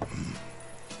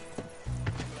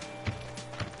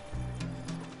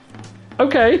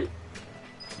 Okay.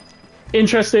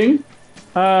 Interesting.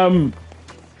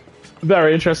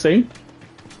 Very interesting.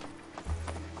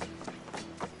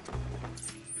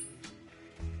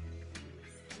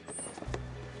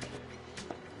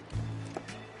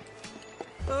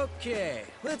 Okay,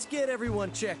 let's get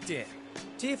everyone checked in.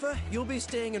 Tifa, you'll be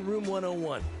staying in room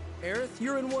 101. Aerith,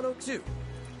 you're in 102.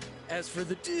 As for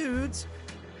the dudes,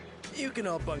 you can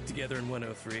all bunk together in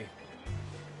 103.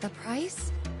 The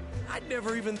price? I'd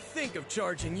never even think of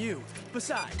charging you.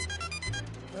 Besides,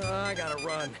 I gotta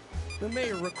run. The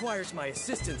mayor requires my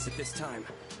assistance at this time.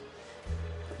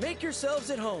 Make yourselves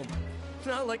at home.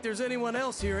 Not like there's anyone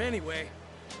else here anyway.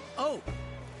 Oh,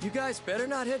 you guys better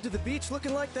not head to the beach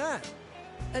looking like that.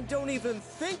 And don't even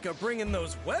think of bringing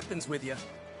those weapons with you.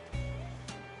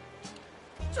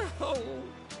 Oh,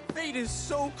 fate is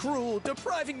so cruel,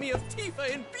 depriving me of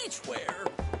Tifa and beachwear.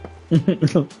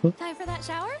 Time for that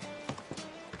shower?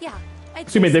 Yeah, I'd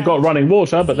say Assuming they've got running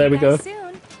water, but there we go.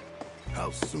 Soon. How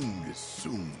soon is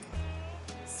soon?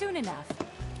 Soon enough.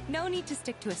 No need to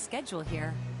stick to a schedule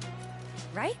here.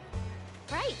 Right?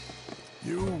 Right.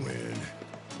 You win.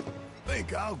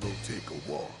 Think I'll go take a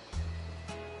walk.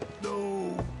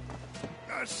 Though,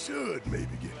 I should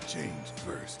maybe get changed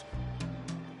first.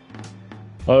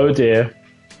 Oh dear.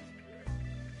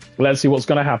 Let's see what's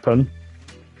going to happen.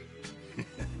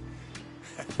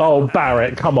 Oh,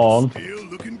 Barrett, come on. Still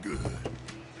looking good.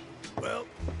 Well,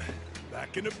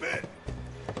 back in the bed.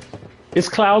 Is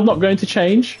Cloud not going to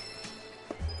change?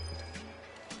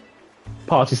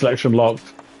 Party selection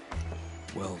locked.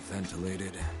 Well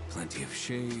ventilated, plenty of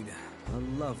shade, a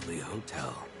lovely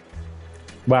hotel.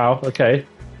 Wow, okay.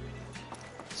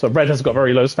 So Red has got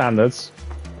very low standards.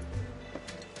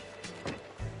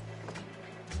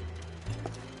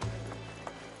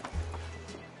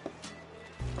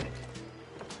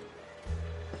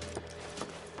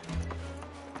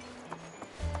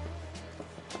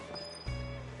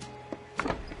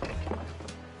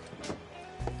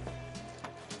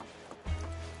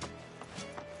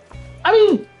 I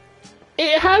mean,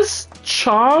 it has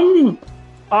charm,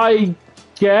 I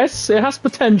guess. It has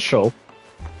potential.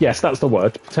 Yes, that's the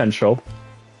word, potential.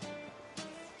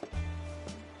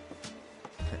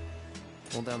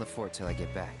 Hold down the for it till I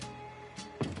get back.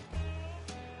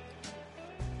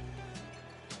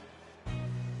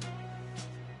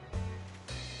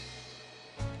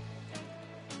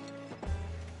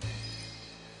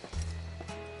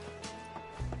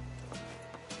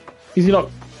 Is he not?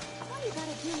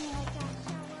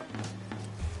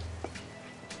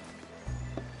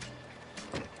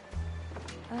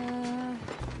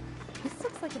 This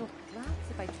looks like it'll collapse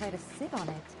if I try to sit on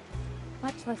it.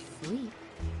 Much less sleep.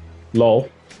 Lol.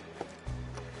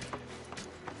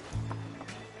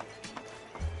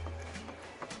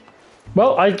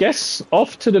 Well, I guess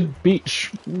off to the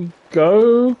beach we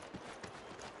go.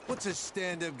 What's a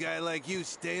stand-up guy like you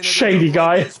staying at Shady a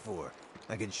guy. like this for?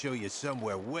 I can show you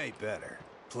somewhere way better.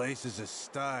 Place is a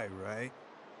sty, right?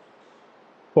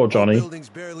 Poor Johnny. The building's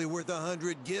barely worth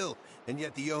 100 gil, and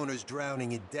yet the owner's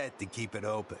drowning in debt to keep it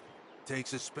open.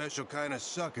 Takes a special kind of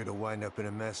sucker to wind up in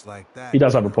a mess like that. He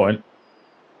does have a point.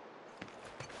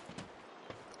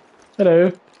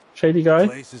 Hello, shady guy.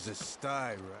 Place is a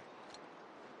sty, right?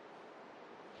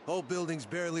 Whole building's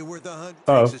barely worth 100.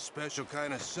 Oh. Takes a special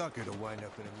kind of sucker to wind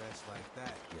up in a mess like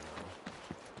that, you know.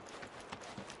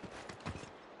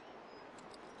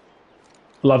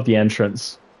 Love the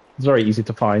entrance. It's very easy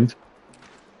to find.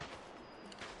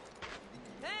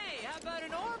 Hey, how about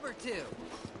an orb or two?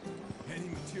 Any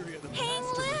materia the Hang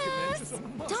loose!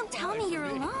 Don't tell me you're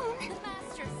alone. The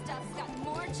master stuff's got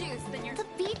more juice than your... The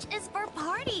beach is for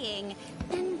partying.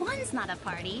 And one's not a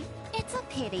party. It's a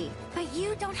pity. But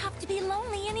you don't have to be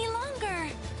lonely any longer.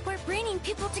 We're bringing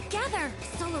people together.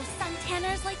 Solo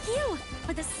suntanners like you.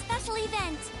 For the special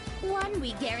event. One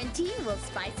we guarantee will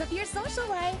spice up your social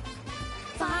life.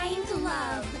 Find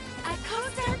love at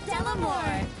Costa del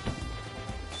Amor.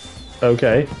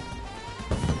 Okay.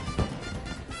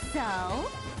 So,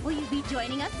 will you be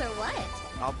joining us or what?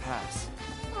 I'll pass.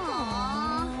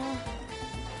 Aww.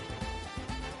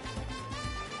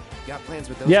 Got plans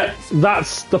with those Yeah, guys?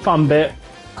 that's the fun bit.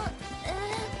 So,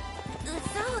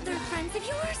 they're friends of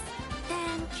yours?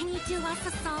 Then, can you do us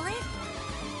a solid?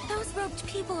 Those robed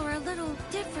people are a little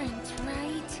different,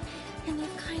 right? And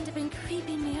they've kind of been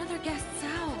creeping the other guests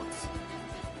out.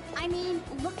 I mean,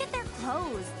 look at their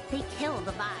clothes. They kill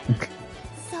the vibe.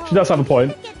 So, She does have a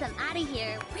point. if you could get them out of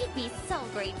here, we'd be so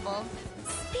grateful.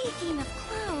 Speaking of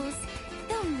clothes,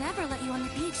 they'll never let you on the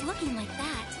beach looking like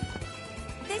that.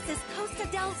 This is Costa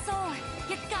del Sol.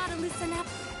 You gotta loosen up.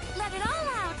 Let it all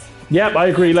out. Yep, I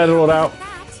agree. Let it all out.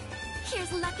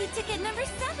 Here's lucky ticket number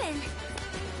 7.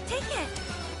 Take it.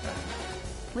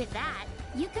 With that,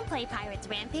 you can play Pirates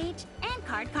Rampage and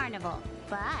Card Carnival,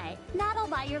 but not all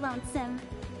by your lonesome.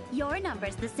 Your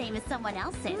number's the same as someone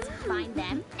else's. Find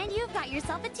them, and you've got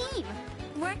yourself a team.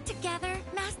 Work together,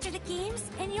 master the games,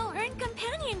 and you'll earn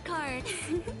companion cards.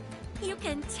 You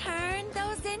can turn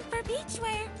those in for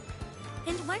beachwear.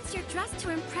 And once you're dressed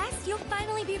to impress, you'll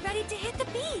finally be ready to hit the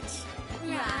beach.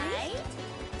 Right?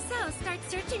 So start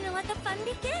searching and let the fun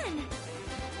begin.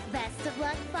 Best of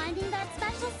luck finding that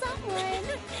special someone.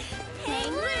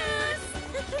 Hang loose!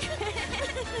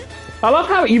 I love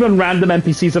how even random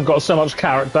NPCs have got so much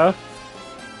character.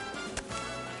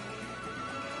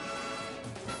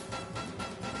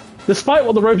 Despite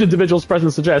what the robed individual's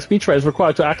presence suggests, Beachwear is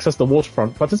required to access the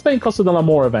waterfront. Participate in Costa del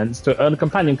Amor events to earn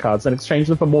companion cards and exchange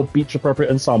them for more beach-appropriate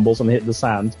ensembles and hit the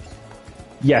sand.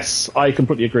 Yes, I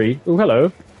completely agree. Oh,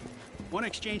 hello. Want to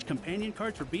exchange companion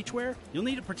cards for beachwear? You'll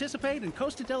need to participate in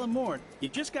Costa del Amor. You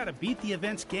just gotta beat the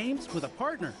event's games with a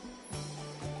partner.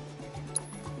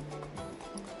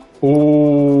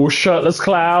 Ooh, shirtless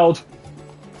Cloud.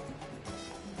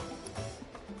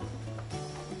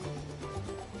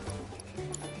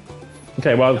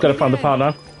 Okay, well, I've got to find the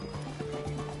partner.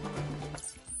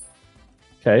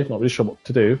 Okay, not really sure what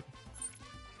to do.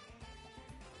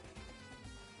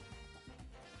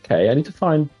 Okay, I need to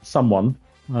find someone.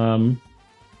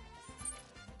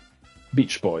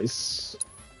 Beach Boys.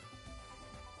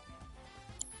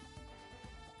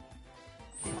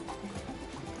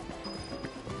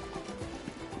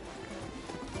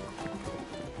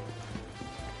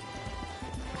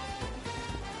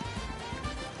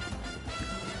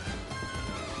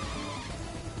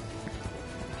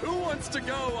 Who wants to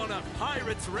go on a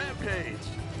pirate's rampage?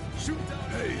 Shoot down.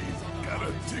 Hey, got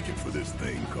a ticket for this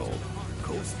thing called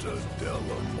Costa del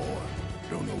Amor.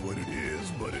 Don't know what it is,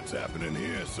 but it's happening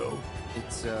here, so...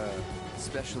 It's a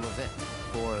special event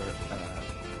for,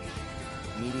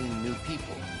 meeting new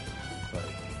people. But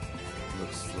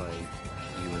looks like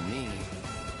you and me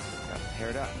got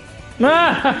paired up.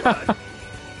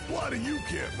 Why do you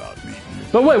care about meeting new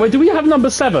But wait, do we have number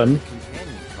 7?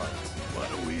 Companion cards. What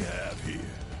do we have here?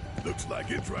 Looks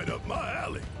like it's right up my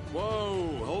alley. Whoa,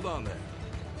 hold on there.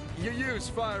 You use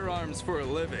firearms for a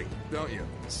living, don't you?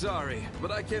 Sorry,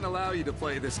 but I can't allow you to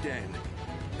play this game.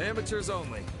 Amateurs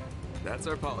only. That's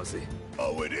our policy.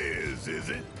 Oh, it is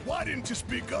it? Why didn't you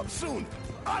speak up sooner?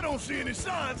 I don't see any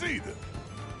signs either.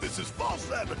 This is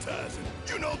false advertising.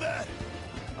 You know that?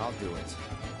 I'll do it.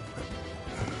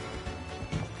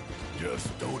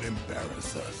 Just don't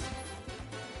embarrass us.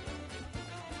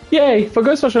 Yay! For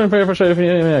Ghost Special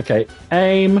okay.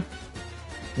 Aim.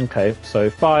 Okay, so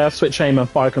fire, switch aim and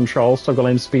fire control, toggle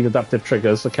aim speed, adaptive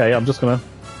triggers. Okay, I'm just gonna...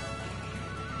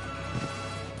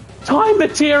 Time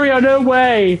materia, no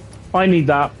way! I need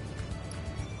that.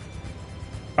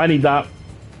 I need that.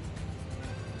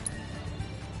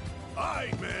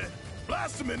 Alright, man.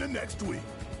 Blast them in the next week.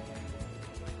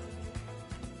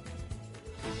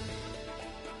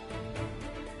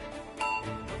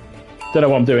 Don't know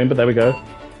what I'm doing, but there we go.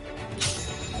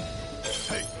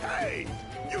 Hey!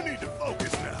 You need to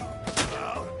focus now.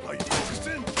 Are you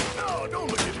focusing? No, don't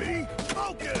look at me.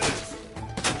 Focus!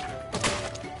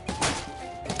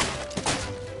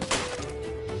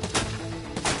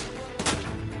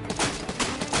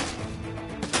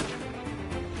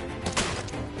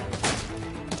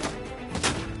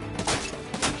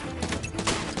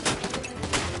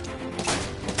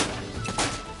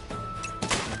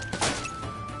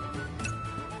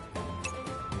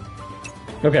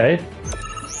 Okay.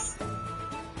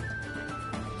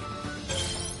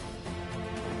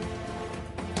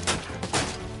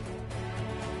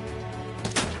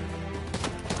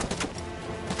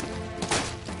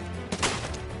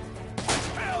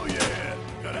 Hell yeah!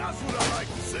 Now that's what I like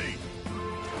to see.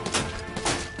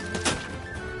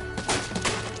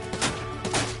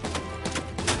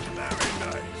 Very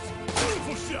nice.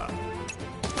 Beautiful shot.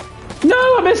 No,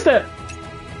 I missed it!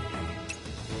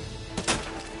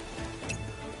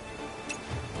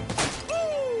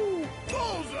 Woo!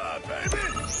 Bullseye, baby!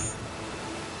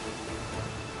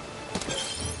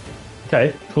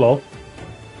 Okay, cool.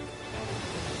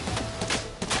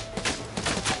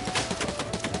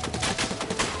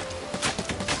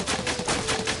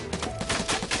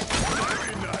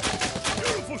 Very nice.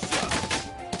 Beautiful shot.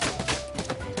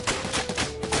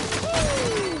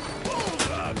 Woo!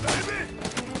 Bullseye, baby!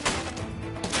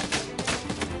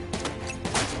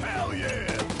 Hell yeah!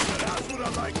 Now that's what I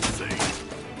like to see.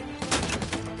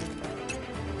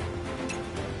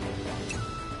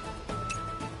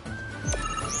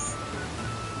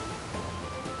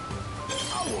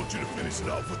 I want you to finish it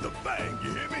off with a bang,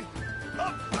 you hear me? A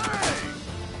bang!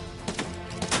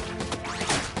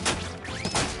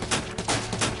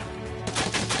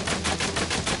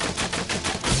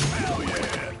 Hell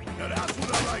yeah! Now that's what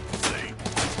I like to see.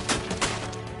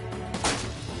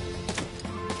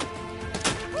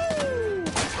 Woo!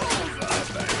 Bullseye,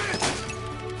 baby!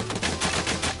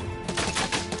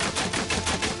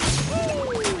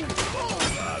 Woo!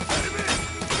 Bullseye, baby!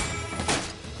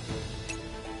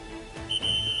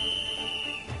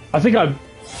 I think I...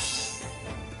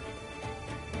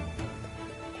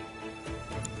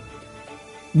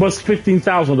 was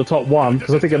 15,000 the top one,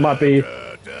 because I think it might be...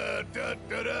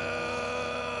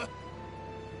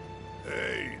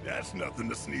 Hey, that's nothing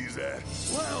to sneeze at.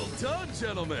 Well done,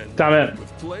 gentlemen. Damn it.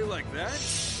 With play like that,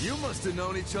 you must have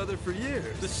known each other for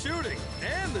years. The shooting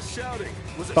and the shouting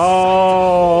was a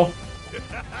Oh...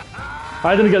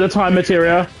 I didn't get the time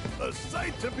materia. A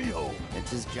sight to behold.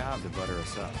 It's his job to butter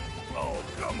us up. Oh,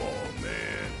 come on,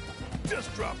 man.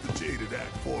 Just drop the jaded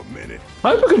act for a minute. I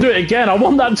hope I can do it again. I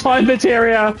want that time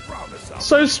materia. Promise I'll...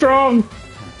 So strong.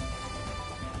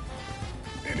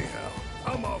 Anyhow,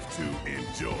 I'm off to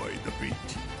enjoy the beach.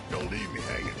 Don't leave me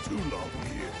hanging too long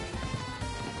here.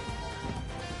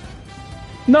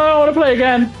 No, I want to play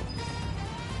again.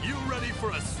 You ready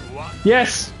for a swat?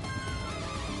 Yes.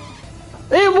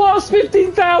 It was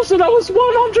 15,000. I was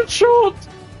 100 short.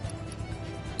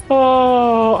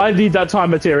 Oh, I need that time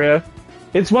materia.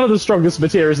 It's one of the strongest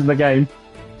materials in the game.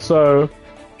 So...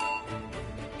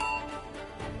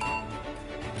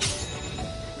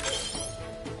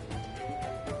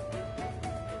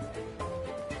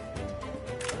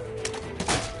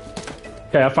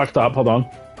 Okay, I fucked up. Hold on.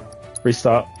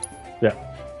 Restart. Yeah.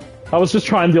 I was just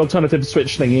trying the alternative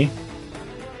switch thingy.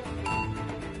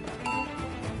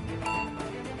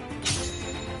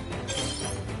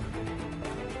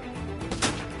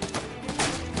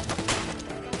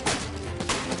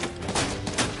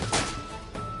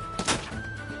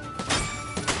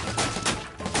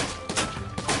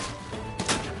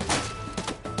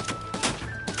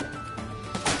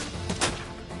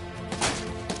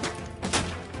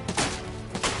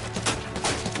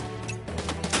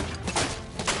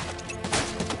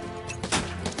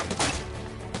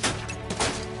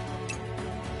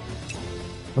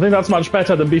 think that's much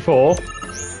better than before.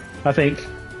 I think.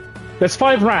 There's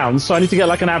 5 rounds, so I need to get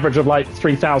like an average of like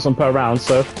 3,000 per round,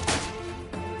 so...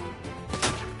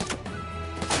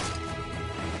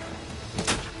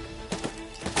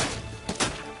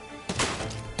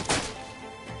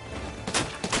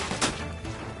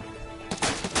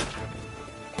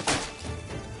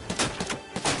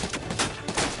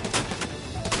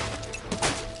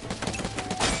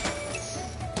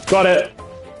 Got it.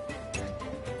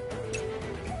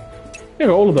 Here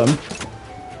are all of them.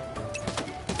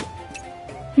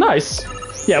 Nice.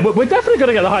 Yeah, we're definitely going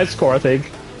to get the high score, I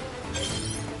think.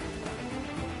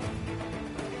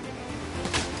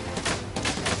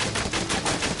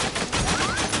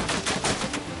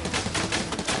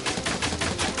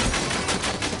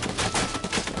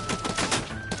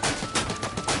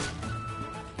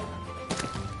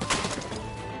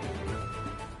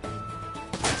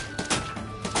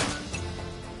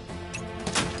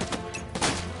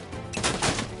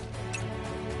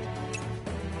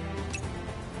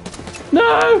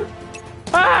 No!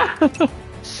 Ah!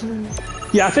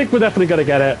 Yeah, I think we're definitely going to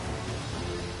get it.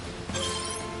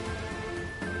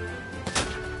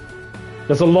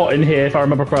 There's a lot in here, if I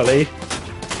remember correctly.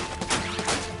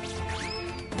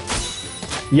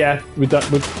 Yeah, we've done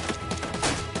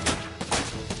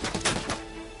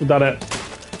it.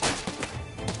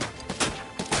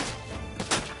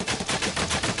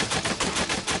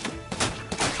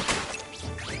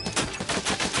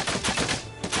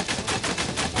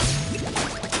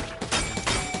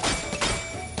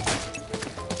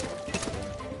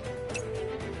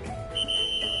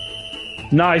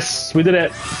 Nice, we did it.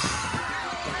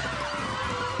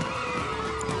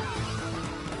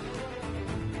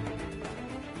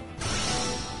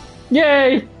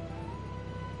 Yay!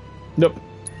 Nope.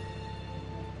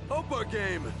 Hope our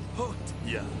game hooked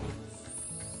ya.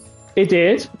 It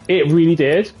did. It really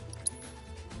did.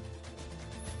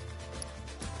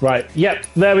 Right, yep,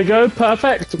 there we go.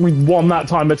 Perfect. We won that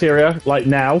time materia, like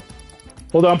now.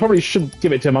 Although I probably should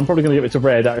give it to him. I'm probably going to give it to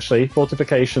Red, actually.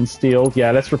 Fortification, steel.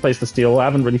 Yeah, let's replace the steel. I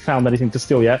haven't really found anything to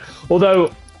steal yet.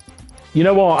 Although, you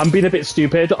know what? I'm being a bit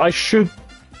stupid. I should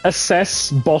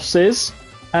assess bosses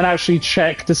and actually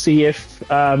check to see if...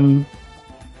 Yeah,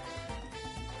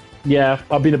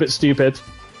 I've been a bit stupid.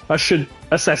 I should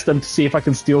assess them to see if I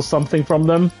can steal something from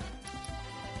them.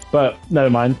 But, never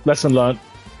mind. Lesson learned.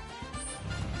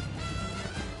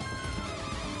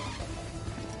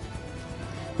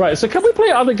 Right, so can we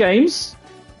play other games?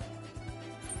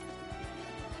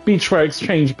 Beachwear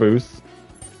Exchange Booth.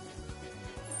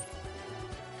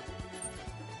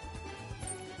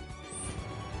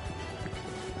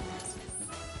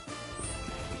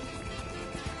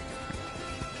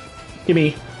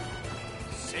 Gimme.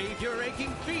 Save your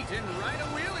aching feet and ride a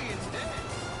wheelie instead.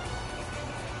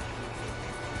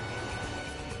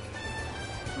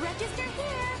 Register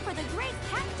here for the Great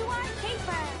Cactuar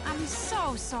Caper. I'm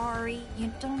so sorry.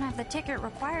 You don't have the ticket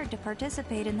required to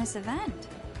participate in this event.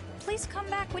 Please come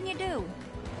back when you do.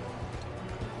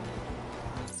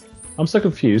 I'm so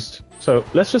confused. So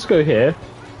let's just go here.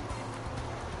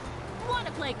 Want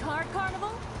to play Card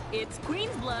Carnival? It's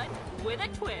Queen's Blood with a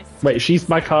twist. Wait, she's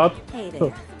my card? Hey there.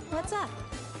 Oh. What's up?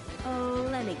 Oh,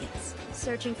 let me guess.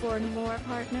 Searching for more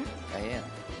partner? I am.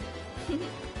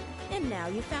 And now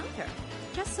you found her.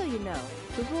 Just so you know,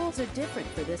 the rules are different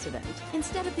for this event.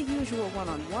 Instead of the usual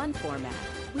one-on-one format,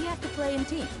 we have to play in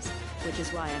teams, which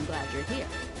is why I'm glad you're here.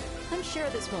 I'm sure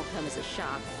this won't come as a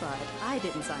shock, but I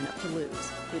didn't sign up to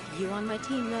lose. With you on my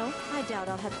team, though, I doubt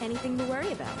I'll have anything to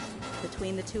worry about.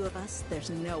 Between the two of us, there's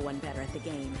no one better at the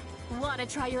game. Want to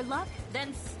try your luck?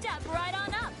 Then step right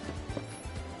on up.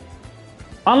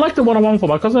 Unlike the one-on-one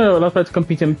format, because I'm allowed to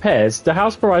compete in pairs, the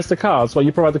house provides the cards while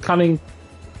you provide the cunning.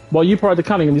 While you provide the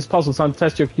cunning in these puzzles and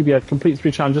test your QB at complete 3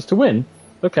 challenges to win.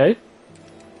 Okay.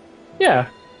 Yeah.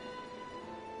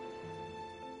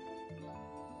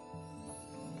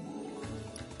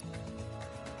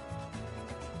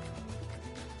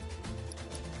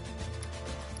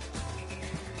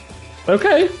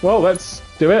 Okay, well, let's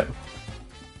do it.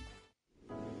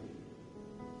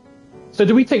 So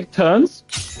do we take turns?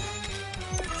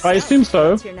 I assume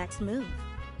so. What's your next move?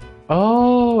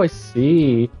 Oh, I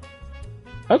see.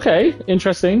 Okay,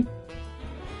 interesting.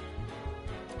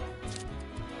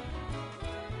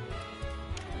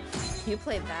 You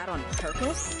played that on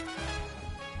purpose?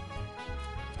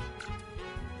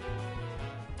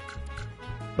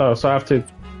 Oh, so I have to...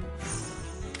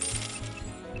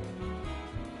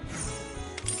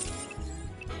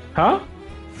 Huh?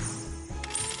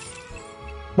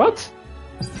 What?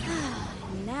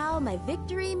 Now my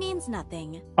victory means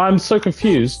nothing. I'm so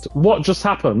confused. What just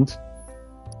happened?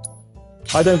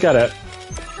 I don't get it.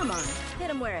 Come on,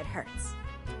 hit him where it hurts.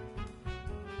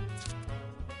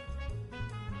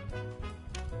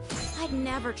 I'd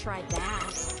never tried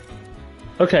that.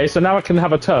 Okay, so now I can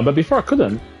have a turn, but before I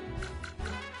couldn't.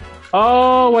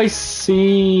 Oh, I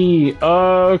see.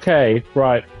 Okay,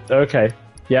 right. Okay.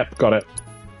 Yep, got it.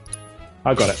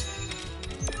 I got it.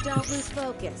 Don't lose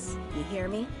focus. You hear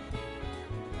me?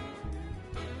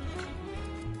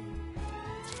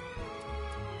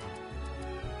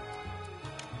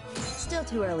 Still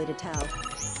too early to tell.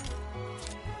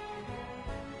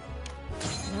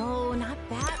 No, not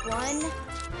that one.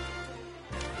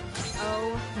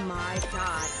 Oh my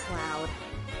god, Cloud.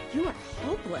 You are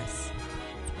hopeless.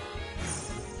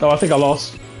 Oh, I think I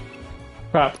lost.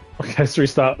 Crap. Okay, let's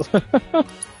restart.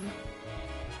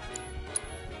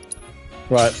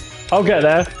 Right. I'll get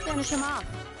there. Finish him off.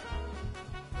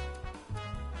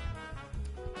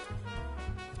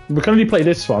 We can only play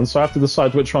this one, so I have to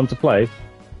decide which one to play.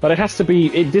 But it has to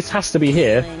be... this has to be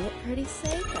here. Playing it pretty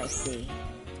safe, I see.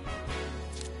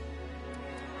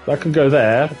 I can go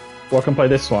there, or I can play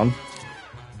this one.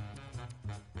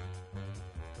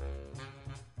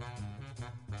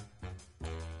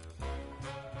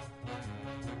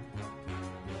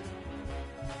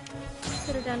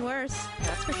 Could have done worse,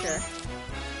 that's for sure.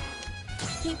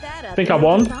 Keep that up. I think I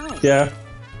won. Yeah.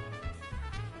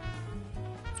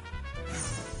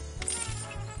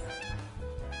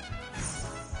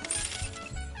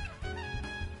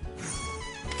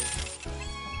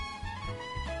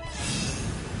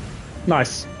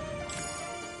 Nice.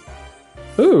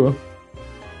 Ooh.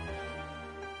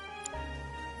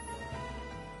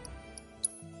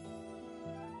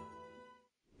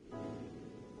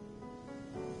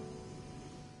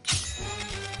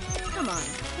 Come on,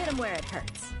 hit him where it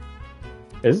hurts.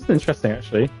 This is interesting,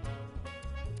 actually.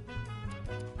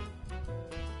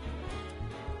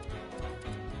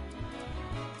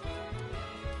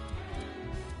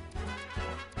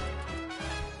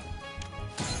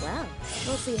 Well,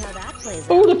 we'll see how that plays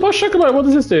Oh, out. the push chocolate. What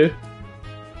does this do?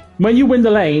 When you win the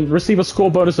lane, receive a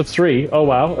score bonus of 3. Oh,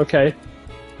 wow. Okay.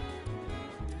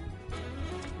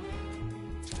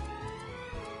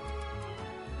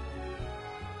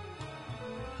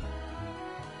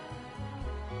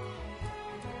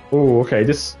 Oh, okay.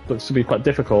 This looks to be quite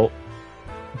difficult.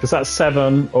 Because that's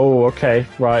 7. Oh, okay.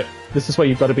 Right. This is where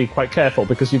you've got to be quite careful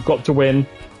because you've got to win.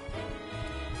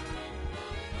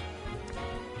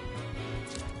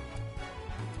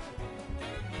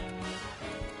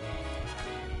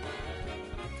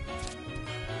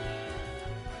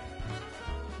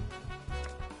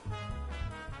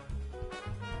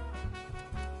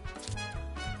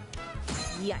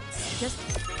 Yikes. Just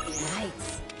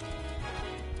yikes.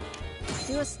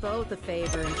 Do us both a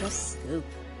favor and just scoop.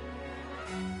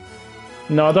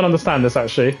 No, I don't understand this,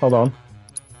 actually. Hold on.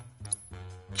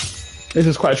 This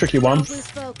is quite a tricky one. Don't lose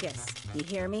focus. You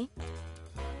hear me?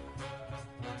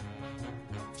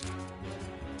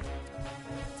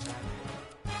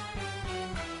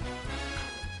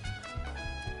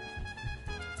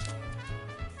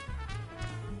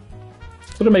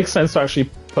 Sort of makes sense to actually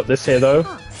put this here, though.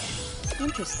 Huh.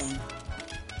 Interesting.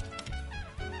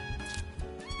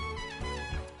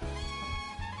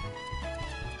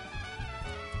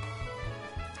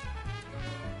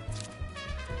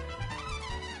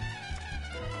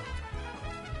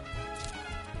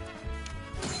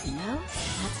 You know,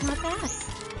 that's not bad.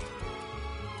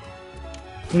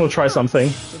 I'm gonna try something.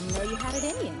 Didn't know you had it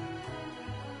in you.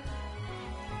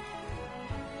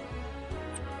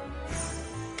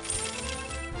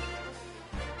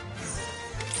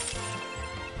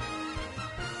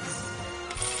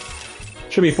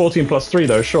 Should be 14 plus 3,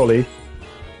 though, surely.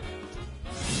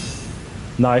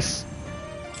 Nice.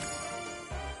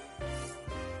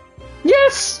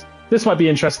 Yes! This might be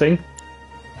interesting.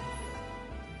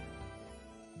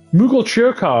 Moogle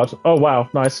Cheer card. Oh, wow.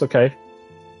 Nice. Okay.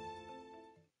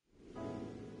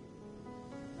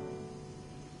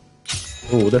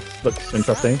 Ooh, this looks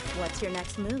interesting. So, what's your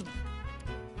next move?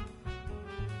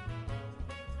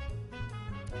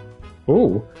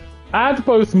 Ooh. Add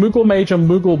both Moogle Mage and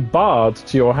Moogle Bard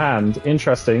to your hand.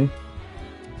 Interesting.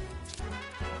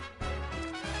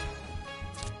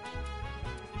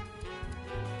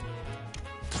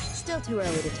 Still too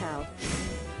early to tell.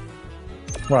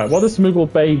 Right, what does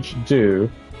Moogle Mage do?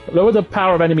 Lower the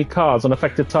power of enemy cards on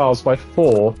affected tiles by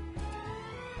 4.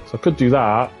 So I could do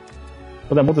that.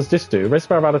 But then what does this do? Raise the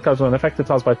power of other cards on affected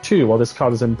tiles by 2 while this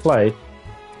card is in play.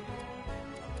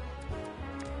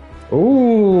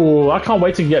 Ooh, I can't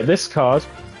wait to get this card.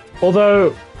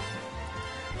 Although...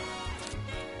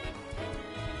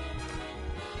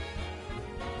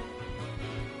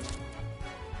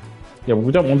 yeah, well,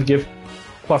 we don't want to give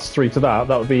 +3 to that.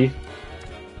 That would be...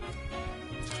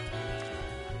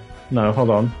 No, hold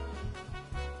on.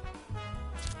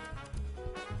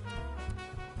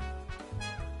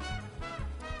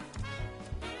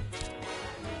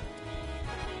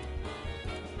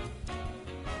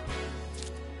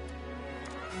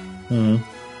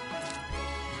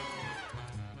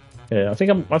 Yeah, I think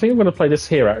I'm going to play this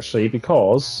here actually,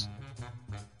 because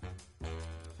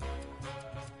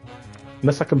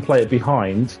unless I can play it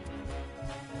behind.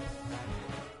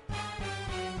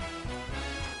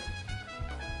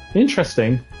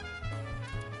 Interesting.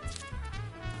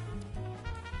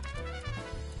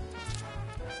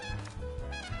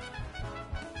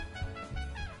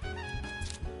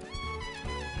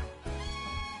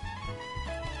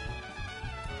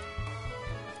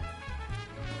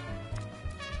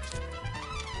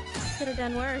 Could have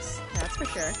done worse, that's for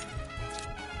sure.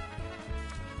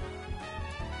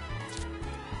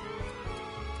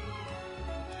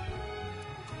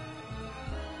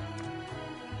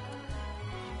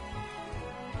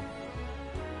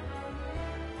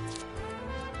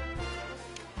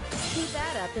 Keep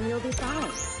that up and you'll be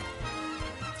fine.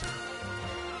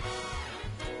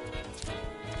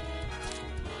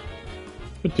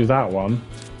 Could do that one.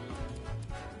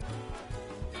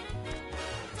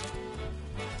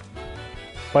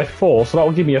 By 4, so that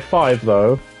will give me a 5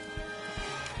 though.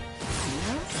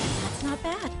 That's not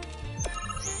bad.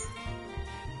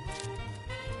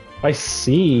 I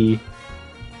see.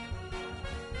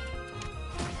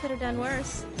 Could have done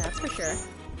worse, that's for sure.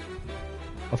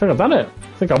 I think I've done it.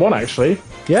 I think I won actually.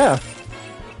 Yeah.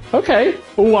 Okay.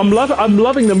 Oh, I'm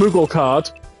loving the Moogle card.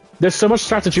 There's so much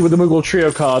strategy with the Moogle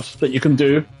Trio card that you can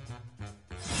do.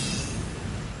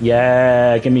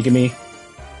 Yeah, gimme.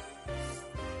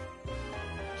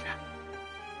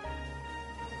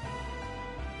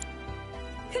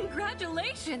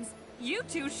 Congratulations! You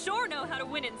two sure know how to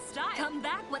win in style. Come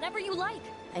back whenever you like.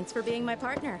 Thanks for being my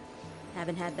partner.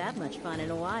 Haven't had that much fun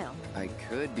in a while. I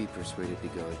could be persuaded to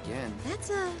go again. That's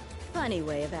a funny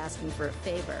way of asking for a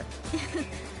favor.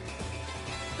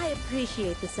 I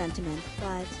appreciate the sentiment,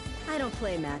 but I don't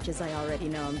play matches I already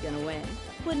know I'm gonna win.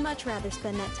 Would much rather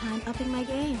spend that time upping my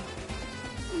game.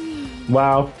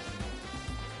 Wow.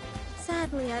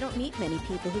 Sadly, I don't meet many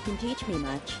people who can teach me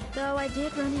much, though I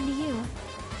did run into you.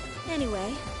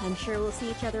 Anyway, I'm sure we'll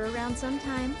see each other around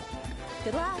sometime.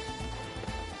 Good luck!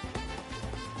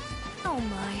 Oh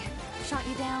my. Shot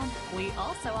you down. We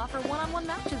also offer one-on-one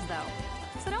matches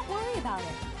though, so don't worry about it.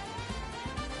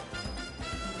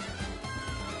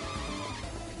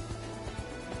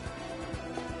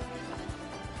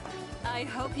 I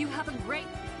hope you have a great...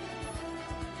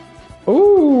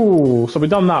 Ooh, so we've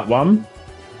done that one.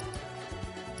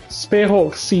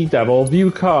 Spearhawk Sea Devil,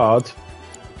 view card.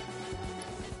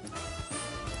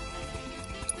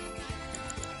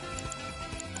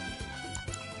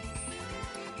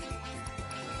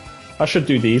 I should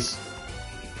do these.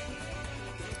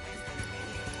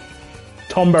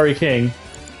 Tomberry King.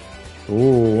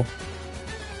 Ooh.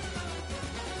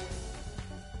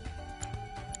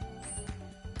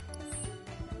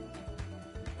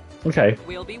 Okay.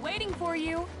 We'll be waiting for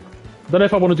you. Don't know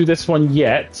if I want to do this one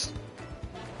yet.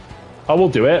 I will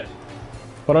do it.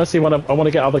 But honestly, I want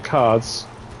to get other cards.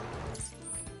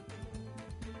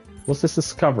 What's this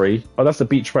discovery? Oh, that's the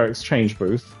Beachwear Exchange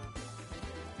booth.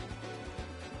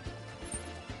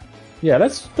 Yeah,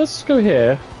 let's go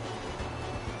here.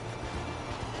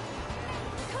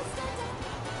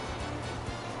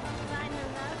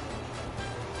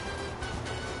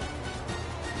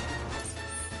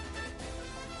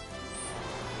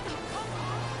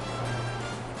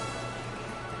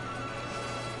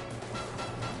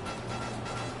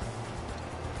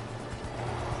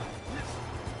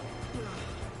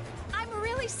 I'm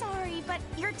really sorry, but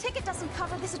your ticket doesn't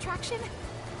cover this attraction.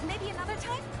 Maybe another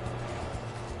time?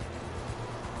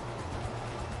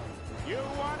 You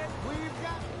want it? We've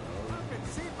got it. Look and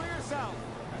see for yourself.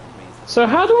 So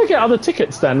how do I get other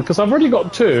tickets then? Because I've already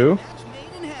got 2.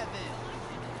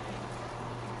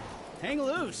 Hang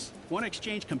loose. Want to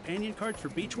exchange companion cards for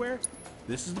beachwear?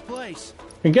 This is the place.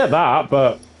 I can get that,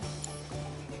 but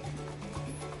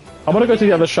I want to go to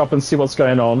the other shop and see what's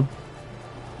going on.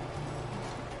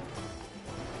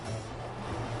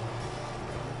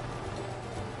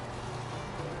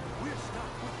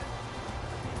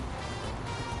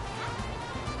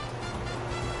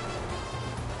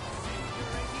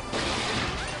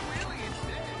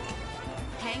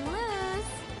 Hang loose.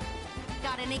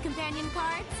 Got any companion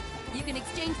cards? You can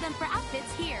exchange them for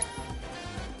outfits here.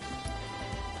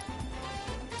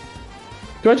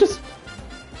 Do I just...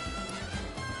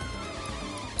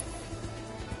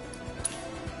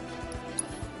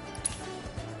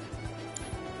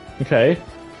 Okay.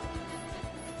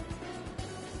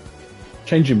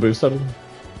 Changing boost. Have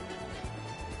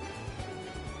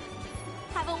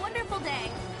a wonderful day.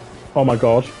 Oh my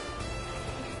god.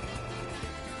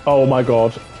 Oh my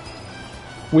god.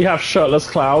 We have shirtless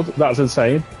Cloud. That's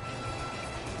insane.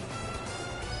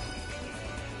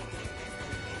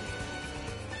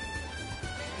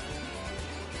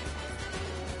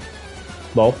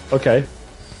 Well, okay.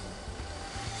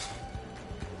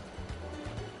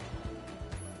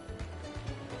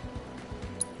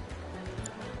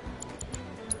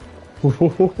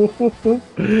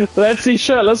 Let's see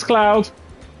shirtless Cloud.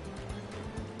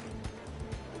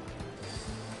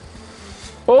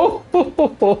 Oh,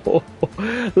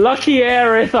 lucky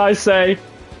Aerith, I say.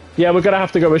 Yeah, we're gonna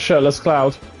have to go with shirtless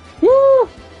Cloud. Woo!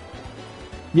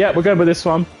 Yeah, we're going with this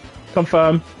one.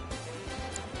 Confirm.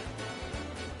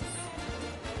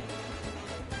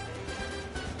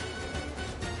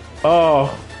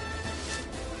 Oh.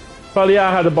 Well, yeah,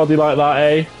 I had a body like that,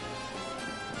 eh?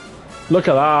 Look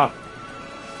at that.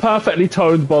 Perfectly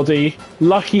toned body.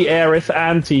 Lucky Aerith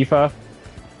and Tifa.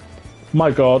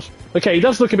 My god. Okay, he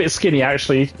does look a bit skinny,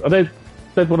 actually. I don't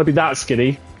want to be that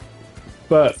skinny.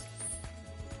 But...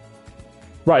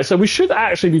 Right, so we should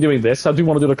actually be doing this. I do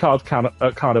want to do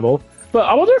the carnival. But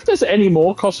I wonder if there's any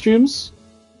more costumes.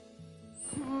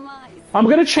 I'm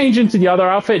going to change into the other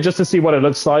outfit just to see what it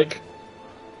looks like.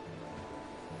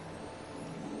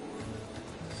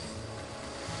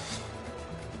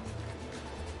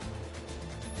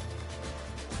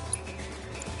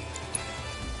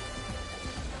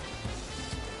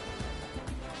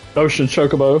 Ocean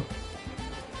Chocobo.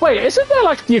 Wait, isn't there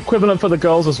like the equivalent for the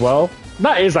girls as well?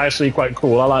 That is actually quite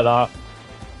cool. I like that.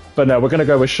 But no, we're going to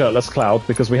go with shirtless Cloud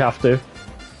because we have to.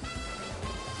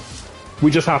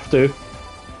 We just have to.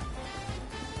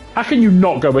 How can you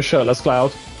not go with shirtless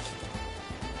Cloud?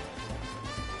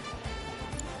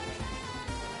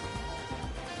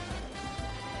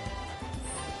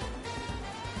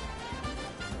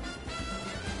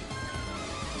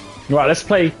 Right, let's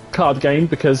play card game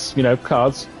because, you know,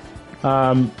 cards.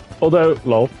 Although,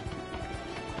 lol.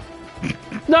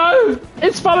 No!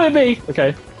 It's following me!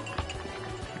 Okay.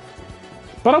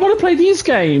 But I want to play these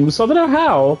games. I don't know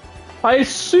how. I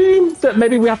assume that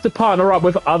maybe we have to partner up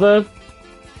with other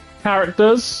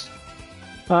characters.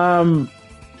 But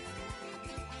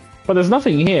there's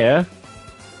nothing here.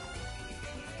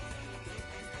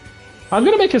 I'm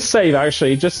going to make a save,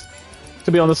 actually, just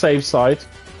to be on the safe side.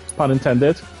 Pun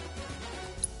intended.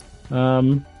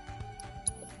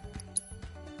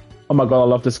 Oh my god, I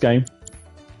love this game.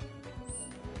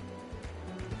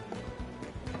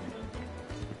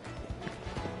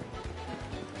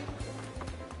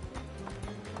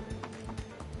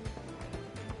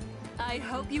 I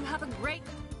hope you have a great...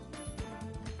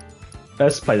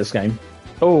 Let's play this game.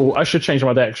 Oh, I should change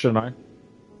my deck, shouldn't I?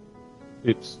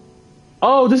 Oops.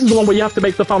 Oh, this is the one where you have to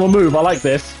make the final move. I like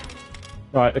this.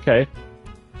 Right, okay.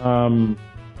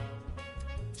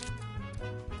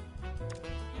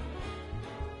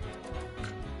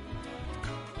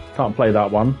 Can't play that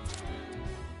one.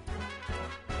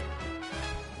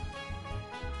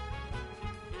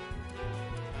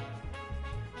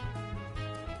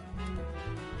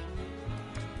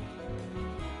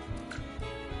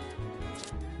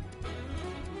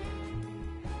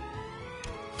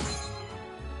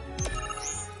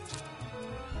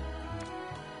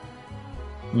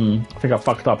 I think I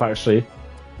fucked up, actually.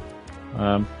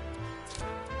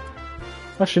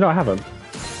 Actually, no, I haven't.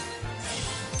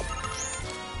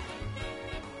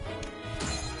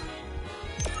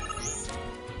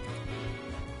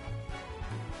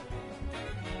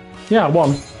 Yeah, I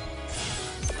won.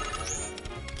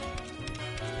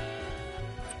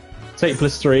 It's 8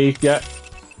 plus 3, yeah.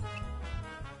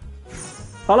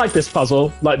 I like this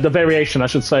puzzle, like the variation, I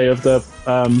should say, of the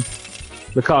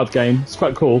card game. It's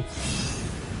quite cool.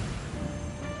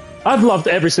 I've loved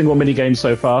every single minigame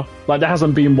so far. Like, there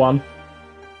hasn't been one.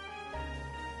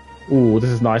 Ooh,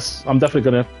 this is nice. I'm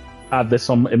definitely going to add this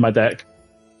on in my deck.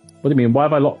 What do you mean? Why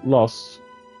have I lost?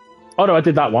 Oh, no, I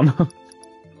did that one.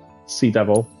 Sea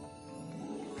Devil.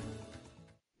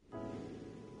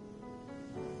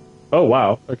 Oh,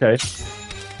 wow. Okay.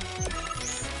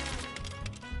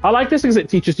 I like this because it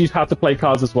teaches you how to play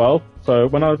cards as well. So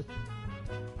when I...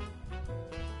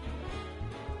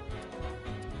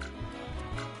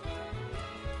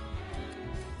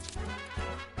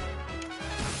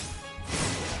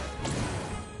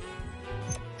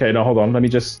 Okay, no, hold on. Let me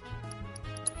just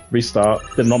restart.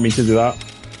 Did not mean to do that.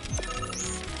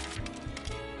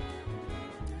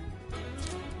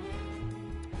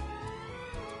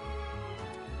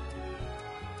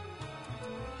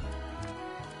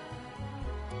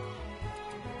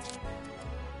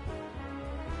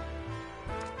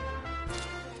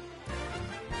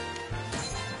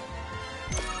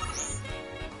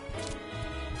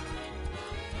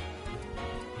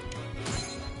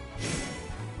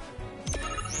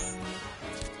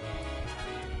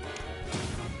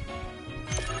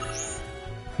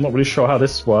 Not really sure how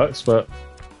this works, but...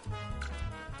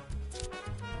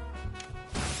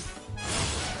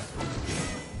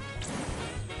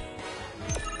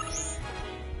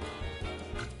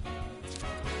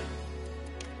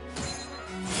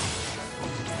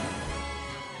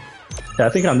 Yeah, I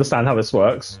think I understand how this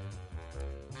works.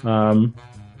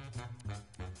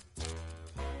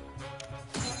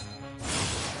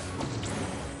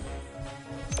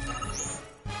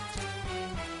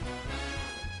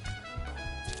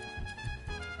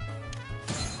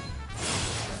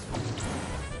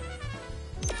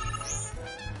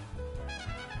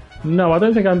 No, I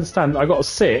don't think I understand. I got a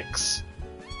 6.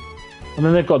 And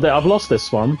then they've got that. I've lost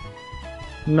this one.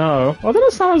 No. I don't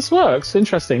understand how this works.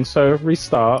 Interesting. So,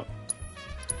 restart.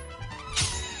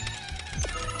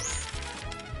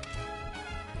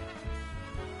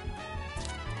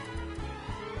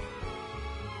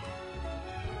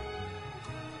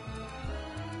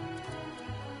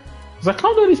 Because I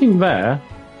can't do anything there.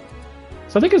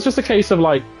 So I think it's just a case of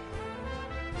like...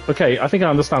 Okay, I think I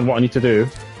understand what I need to do.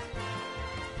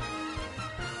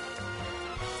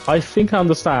 I think I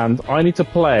understand. I need to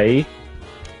play...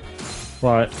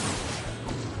 Right.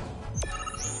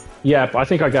 Yep, I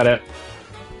think I get it.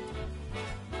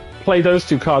 Play those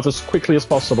 2 cards as quickly as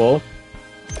possible.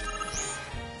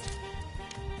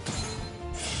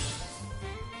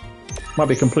 Might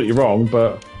be completely wrong,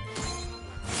 but...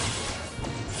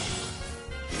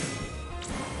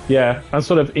 Yeah, and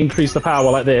sort of increase the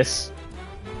power like this.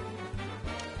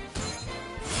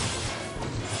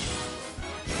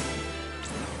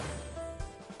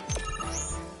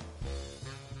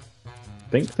 I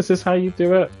think this is how you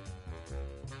do it.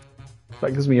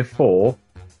 That gives me a 4.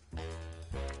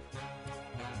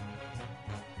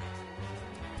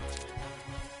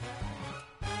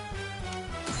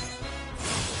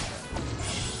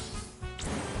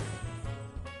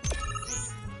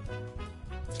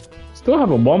 Still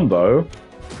have a 1 though.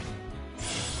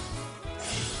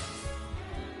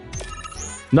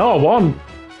 No, a 1.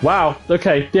 Wow.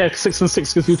 Okay. Yeah, 6 and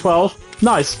 6 gives you 12.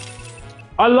 Nice.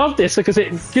 I love this because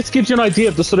it just gives you an idea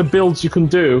of the sort of builds you can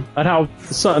do and how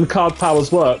certain card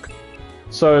powers work.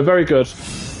 So, very good.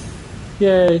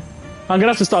 Yay. I'm going to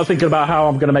have to start thinking about how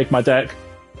I'm going to make my deck.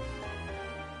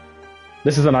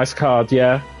 This is a nice card,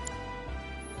 yeah.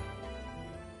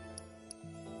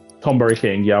 Tomberry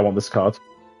King. Yeah, I want this card.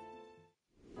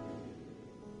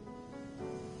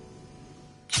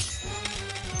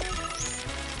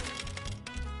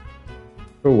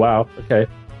 Oh, wow. Okay.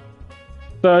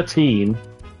 13.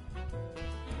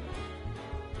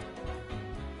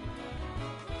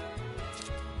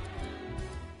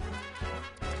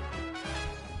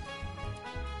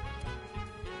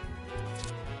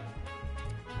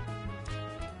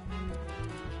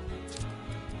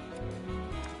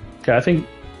 Okay, I think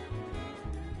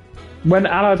when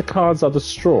allied cards are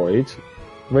destroyed,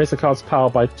 raise the card's power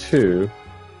by 2.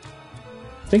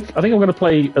 I think I'm going to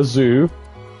play a zoo.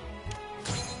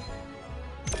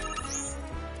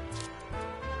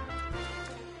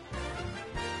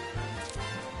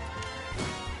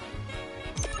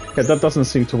 Okay, that doesn't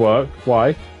seem to work.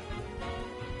 Why?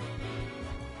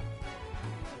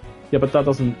 Yeah, but that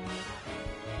doesn't...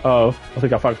 Oh, I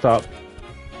think I fucked up.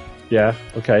 Yeah,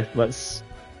 okay, let's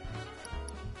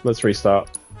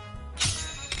restart.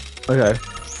 Okay.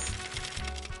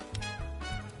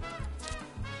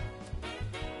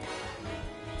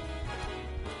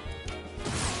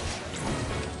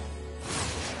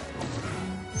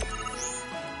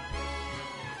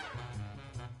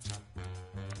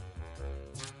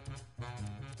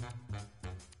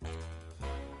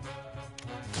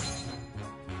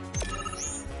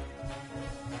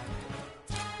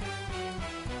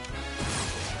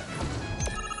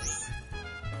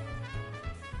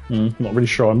 Not really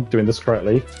sure I'm doing this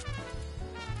correctly.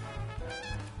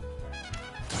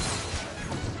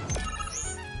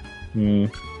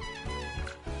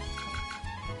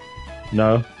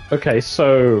 No. Okay,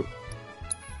 so...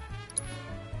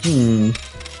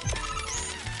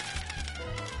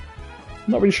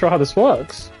 Not really sure how this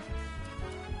works.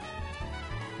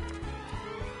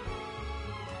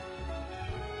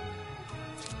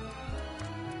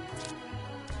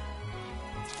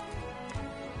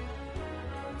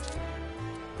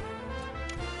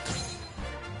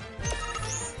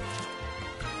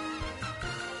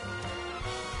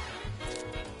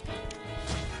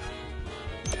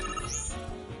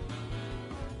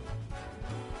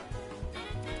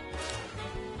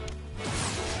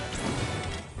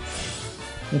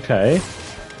 Okay.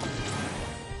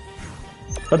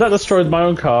 But that destroyed my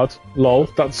own card. Lol,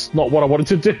 that's not what I wanted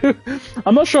to do.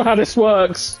 I'm not sure how this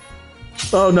works.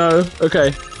 Oh no,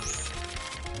 okay.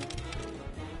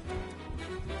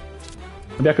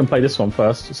 Maybe I can play this one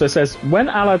first. So it says, when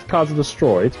allied cards are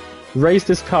destroyed, raise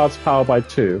this card's power by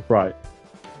 2. Right.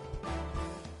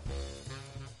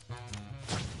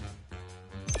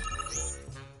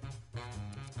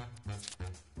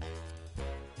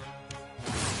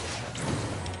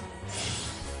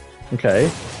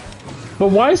 Okay. But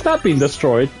why is that being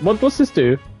destroyed? What's this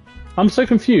do? I'm so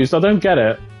confused. I don't get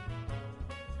it.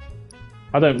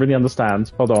 I don't really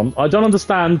understand. Hold on. I don't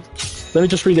understand. Let me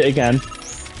just read it again.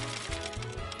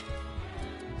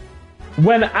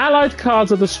 When allied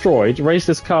cards are destroyed, raise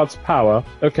this card's power.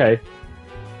 Okay.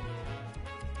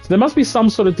 So there must be some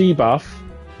sort of debuff.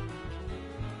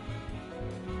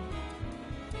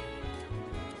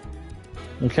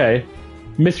 Okay.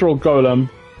 Mithril Golem.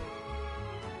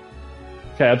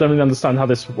 Okay, I don't really understand how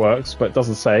this works, but it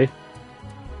doesn't say.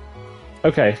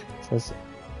 Okay. So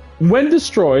when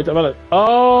destroyed...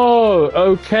 Oh,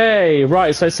 okay.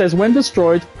 Right, so it says when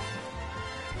destroyed...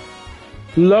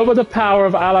 Lower the power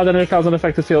of allied enemy cards on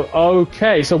affected field.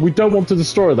 Okay, so we don't want to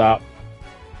destroy that.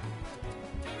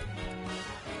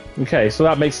 Okay, so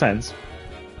that makes sense.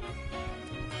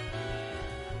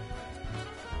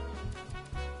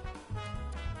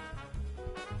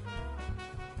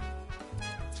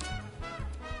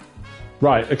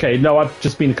 Right, okay, no, I've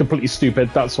just been completely stupid,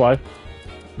 that's why.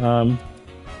 Right,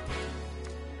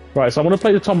 so I want to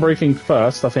play the Tomb Breaking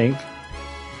first, I think.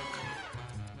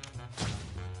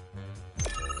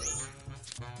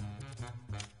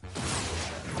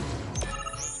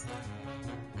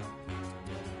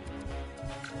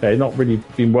 Okay, not really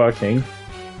been working.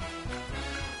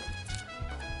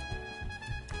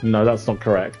 No, that's not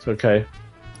correct. Okay.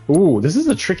 Ooh, this is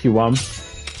a tricky one.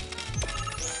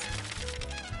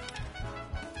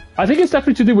 I think it's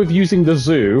definitely to do with using the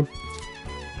zoo.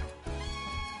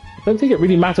 I don't think it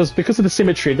really matters. Because of the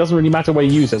symmetry, it doesn't really matter where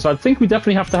you use it. So I think we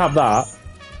definitely have to have that.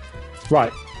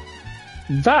 Right.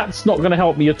 That's not going to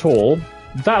help me at all.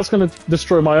 That's going to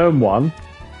destroy my own one.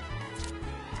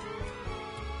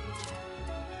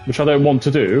 Which I don't want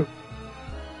to do.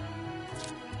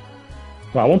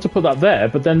 Well, I want to put that there,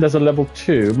 but then there's a level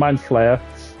 2, Mind Flayer.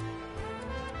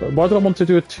 But why do I want to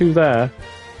do a 2 there?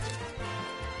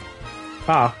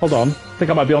 Ah, hold on. I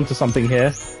think I might be onto something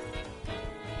here.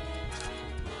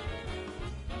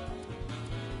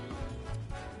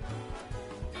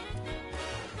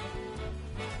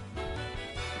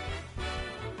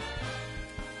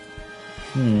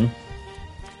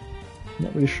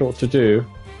 Not really sure what to do.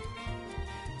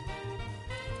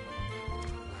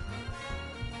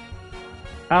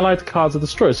 Allied cards are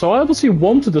destroyed, so I obviously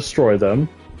want to destroy them.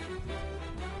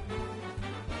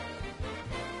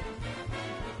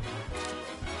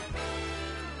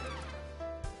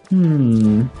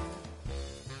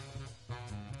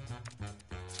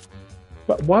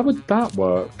 But why would that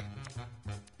work?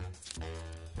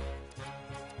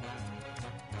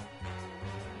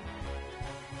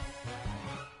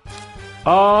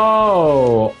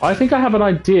 Oh, I think I have an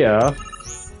idea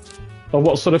of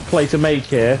what sort of play to make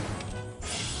here.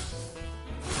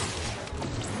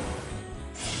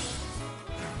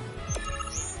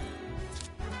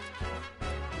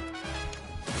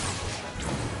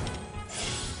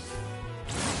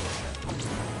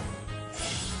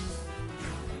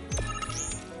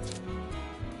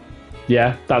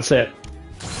 Yeah, that's it.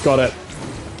 Got it.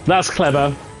 That's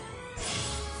clever.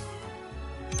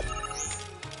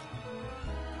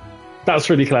 That's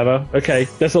really clever. Okay,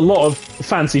 there's a lot of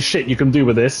fancy shit you can do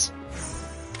with this.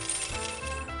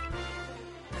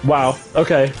 Wow,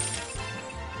 okay.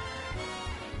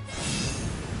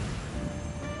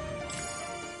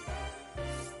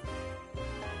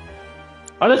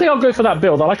 I don't think I'll go for that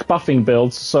build. I like buffing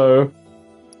builds, so...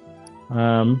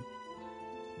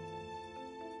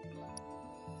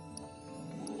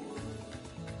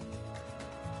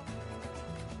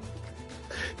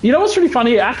 You know what's really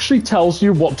funny? It actually tells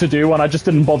you what to do, and I just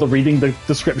didn't bother reading the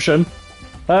description.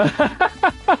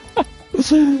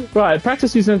 Right,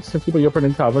 practice using it to people your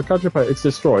opponent card. It's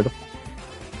destroyed.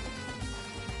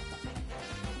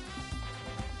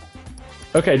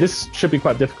 Okay, this should be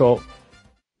quite difficult.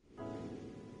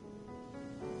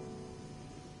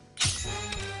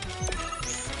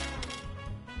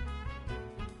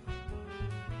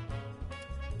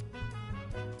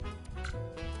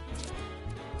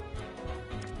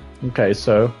 Okay,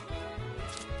 so...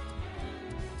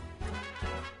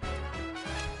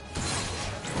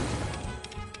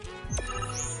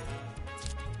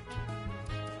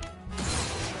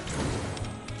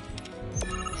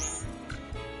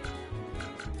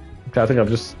 Okay, I think I've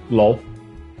just... lol.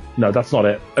 No, that's not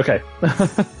it. Okay.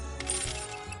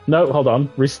 No, hold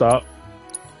on. Restart.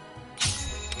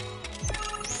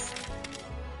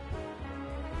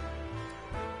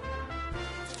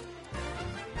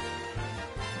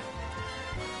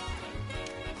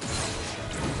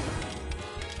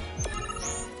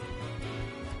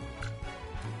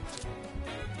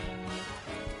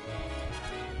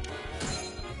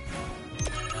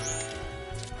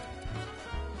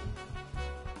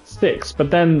 6,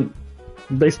 but then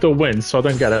they still win, so I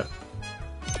don't get it.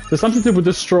 There's something to do with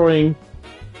destroying...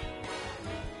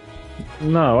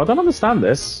 No, I don't understand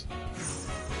this.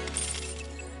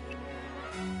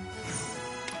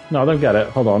 No, I don't get it.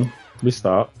 Hold on.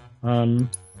 Restart.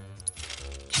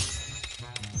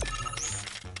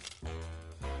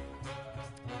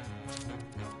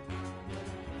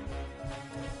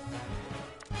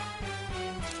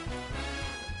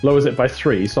 Lowers it by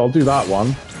 3, so I'll do that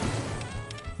one.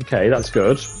 Okay, that's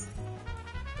good.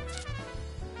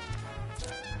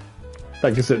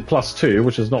 That gives it +2,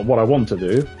 which is not what I want to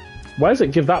do. Why does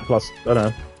it give that plus... I don't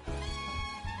know.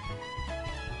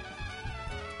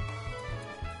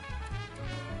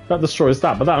 That destroys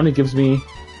that, but that only gives me...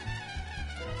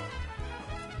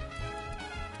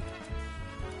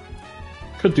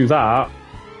 Could do that.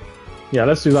 Yeah,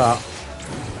 let's do that.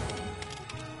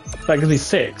 That gives me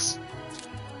 6.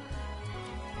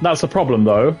 That's the problem,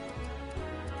 though.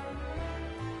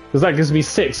 Because that gives me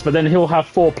 6, but then he'll have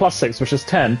 4 plus 6, which is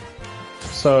 10.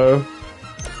 So...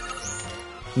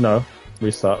 No.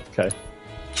 Restart. Okay.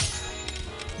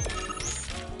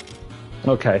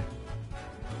 Okay.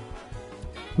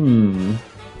 And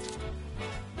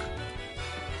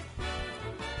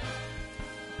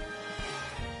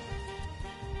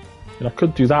I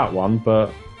could do that one,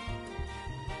 but...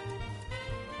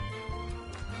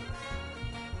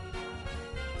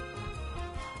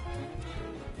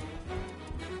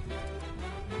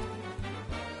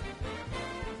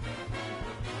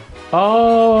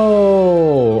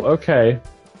 Oh, okay.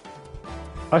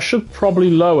 I should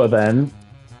probably lower then.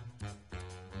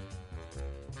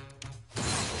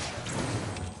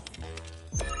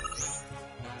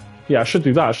 Yeah, I should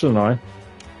do that, shouldn't I?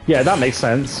 Yeah, that makes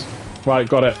sense. Right,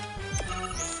 got it.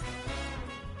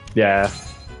 Yeah.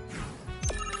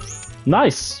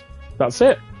 Nice. That's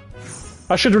it.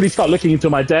 I should really start looking into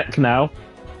my deck now.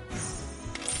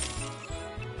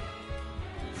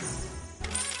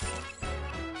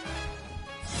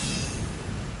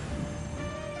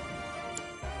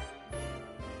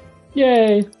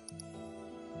 Yay!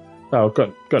 Oh,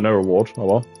 got no reward. Oh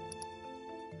well.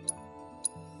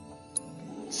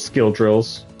 Skill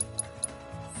drills.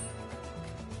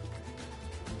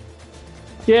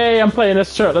 Yay! I'm playing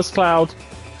as shirtless Cloud.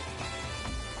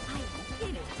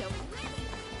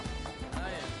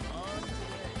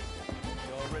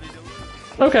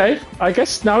 Okay, I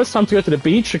guess now it's time to go to the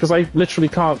beach because I literally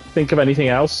can't think of anything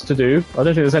else to do. I don't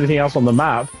think there's anything else on the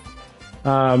map.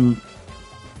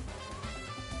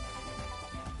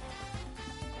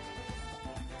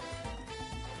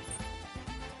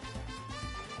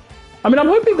 I mean, I'm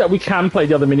hoping that we can play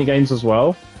the other minigames as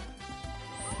well.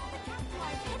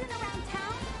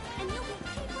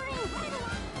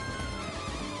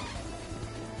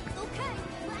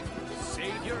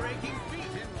 Save your aching feet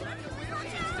and ride a wheel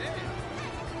instead.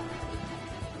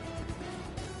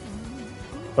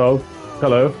 Oh,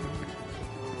 hello.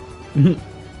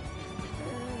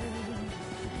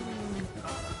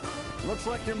 Looks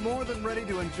like you're more than ready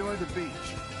to enjoy the beach.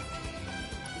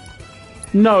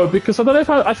 No, because I don't know if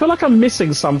I feel like I'm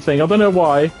missing something. I don't know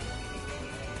why.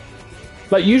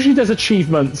 Like, usually there's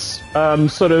achievements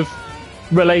sort of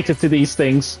related to these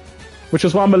things, which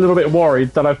is why I'm a little bit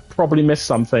worried that I've probably missed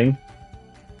something.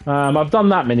 I've done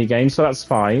that minigame, so that's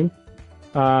fine.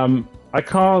 I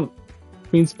can't...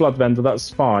 Queen's Blood Vendor, that's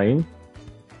fine.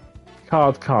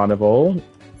 Card Carnival.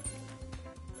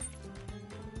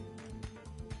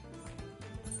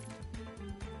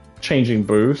 Changing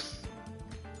Booth.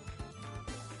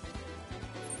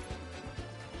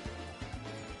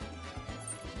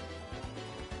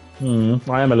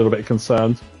 I am a little bit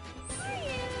concerned.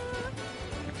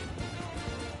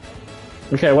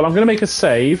 Okay, well, I'm going to make a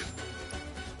save.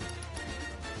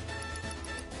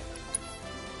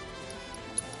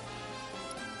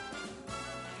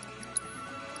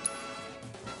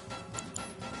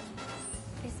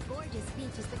 This gorgeous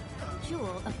beach is the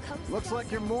jewel of coast. Looks like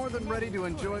you're more than ready to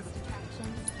enjoy.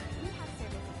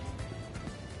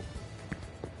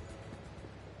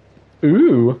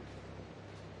 Ooh.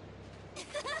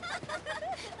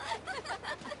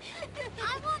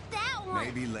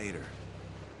 Maybe later.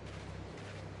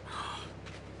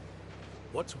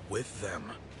 What's with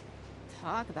them?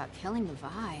 Talk about killing the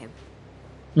vibe.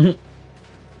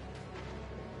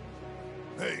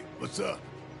 Hey, what's up?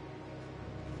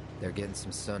 They're getting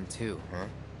some sun too, huh?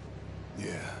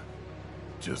 Yeah.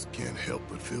 Just can't help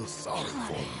but feel sorry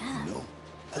for them, you know?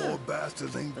 Poor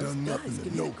bastards ain't done nothing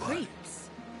to nobody.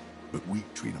 But we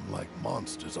treat them like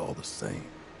monsters all the same.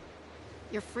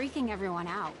 You're freaking everyone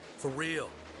out. For real.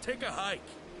 Take a hike.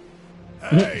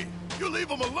 Hey, you leave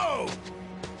them alone!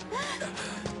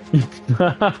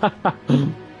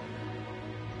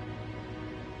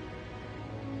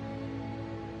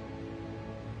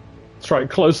 That's right,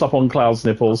 close up on Cloud's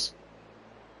nipples.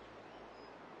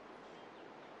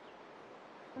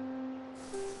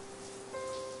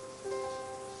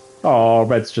 Oh,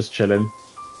 Red's just chilling.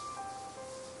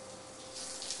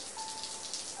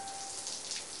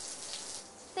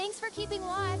 Thanks for keeping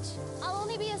watch. I'll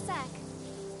only be a sec.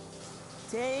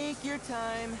 Take your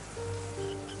time.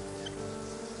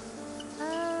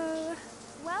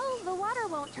 Well, the water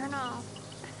won't turn off.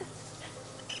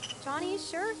 Johnny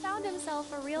sure found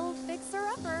himself a real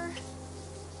fixer-upper.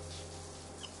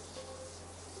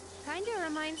 Kinda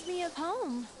reminds me of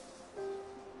home.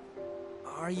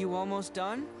 Are you almost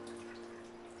done?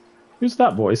 Who's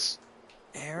that voice?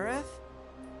 Aerith?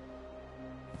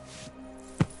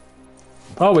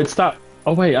 Oh, it's that.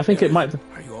 Oh, wait, I think it might.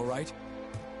 Are you alright?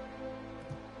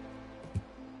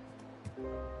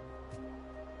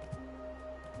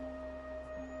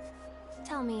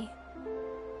 Tell me,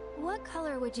 what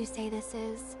color would you say this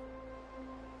is?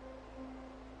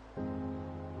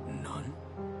 None.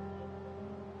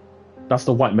 That's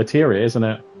the white materia, isn't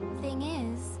it? Thing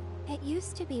is, it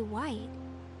used to be white.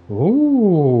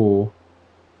 Ooh.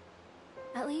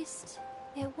 At least,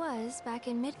 it was back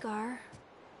in Midgar.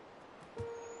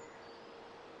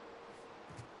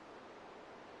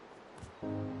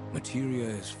 Materia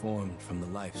is formed from the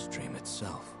life stream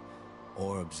itself.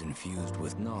 Orbs infused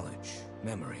with knowledge,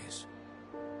 memories.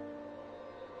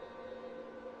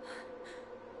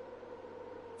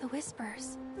 The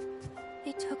whispers.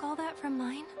 They took all that from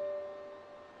mine?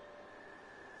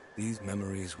 These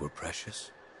memories were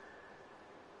precious.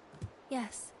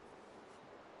 Yes.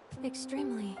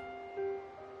 Extremely.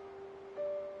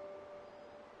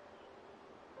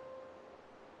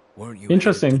 Weren't you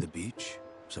Interesting. headed to the beach?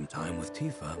 Some time with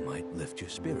Tifa might lift your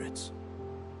spirits.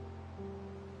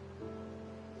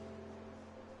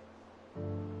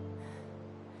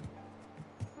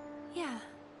 Yeah.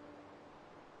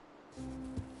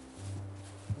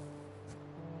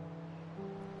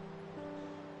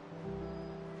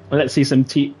 Let's see some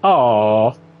tea.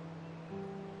 Aww.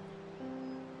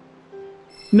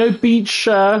 No beach.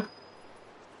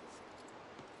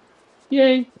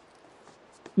 Yay.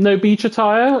 No beach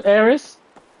attire, Aerith.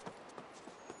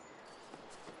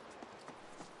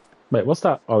 Wait, what's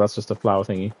that? Oh, that's just a flower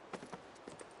thingy.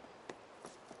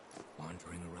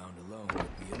 Wandering around alone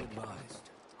would be ill-advised.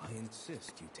 I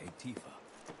insist you take Tifa.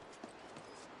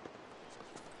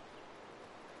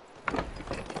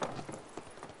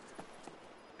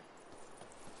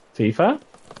 Tifa?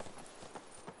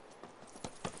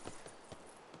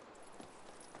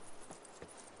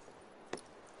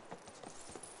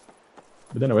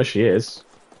 We don't know where she is.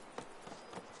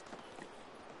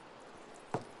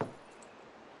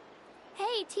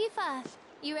 Hey, Tifa!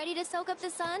 You ready to soak up the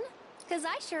sun? 'Cause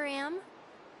I sure am.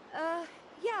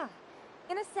 Yeah.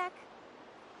 In a sec.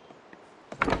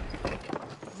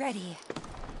 Ready.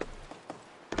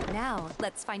 Now,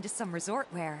 let's find us some resort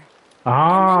wear.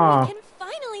 Ah. And then we can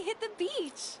finally hit the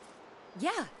beach.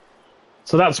 Yeah.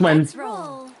 So that's when Let's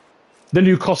roll. the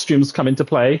new costumes come into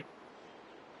play.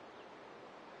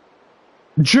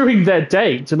 During their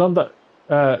date, and on that,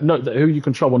 note that who you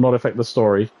control will not affect the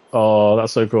story. Oh,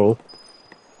 that's so cool.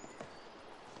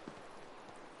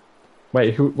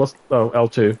 Wait, who? What's? Oh,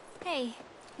 L2. Hey,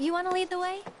 you want to lead the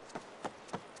way?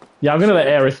 Yeah, I'm gonna let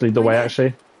Aerith lead the way,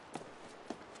 actually.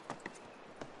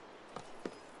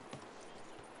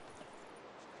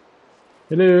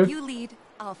 Hello. You lead,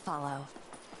 I'll follow.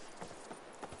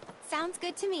 Sounds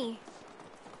good to me.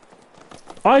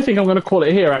 I think I'm gonna call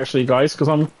it here, actually, guys, because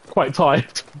I'm quite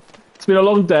tired. It's been a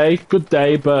long day, good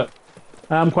day, but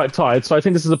I'm quite tired, so I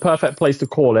think this is a perfect place to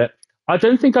call it. I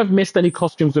don't think I've missed any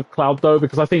costumes with Cloud, though,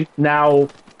 because I think now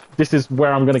this is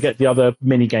where I'm going to get the other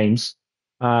mini games.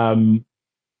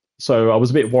 So I was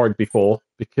a bit worried before,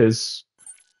 because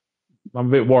I'm a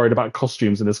bit worried about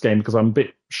costumes in this game, because I'm a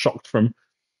bit shocked from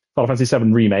Final Fantasy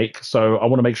VII Remake, so I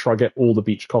want to make sure I get all the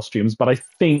beach costumes. But I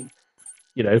think,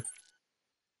 you know,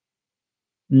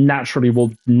 naturally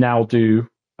we'll now do...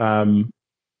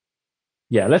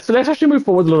 yeah, let's actually move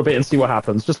forward a little bit and see what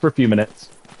happens, just for a few minutes.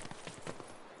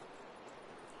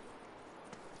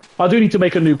 I do need to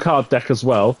make a new card deck as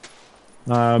well.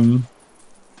 Hey,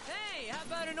 how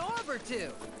about an orb or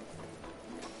two?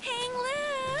 Hang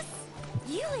loose!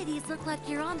 You ladies look like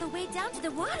you're on the way down to the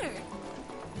water.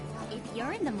 If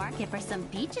you're in the market for some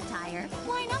beach attire,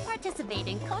 why not participate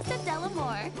in Costa del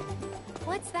Amor?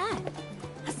 What's that?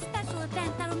 A special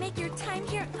event that'll make your time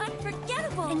here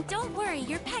unforgettable. And don't worry,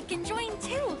 your pet can join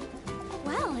too.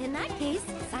 Well, in that case,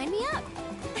 sign me up.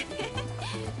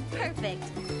 Perfect.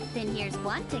 Then here's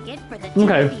one ticket for the two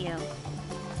of you.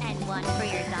 And one for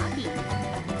your doggy.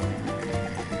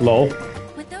 Lol.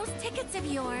 With those tickets of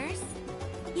yours,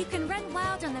 You can run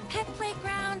wild on the pet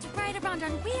playground, ride around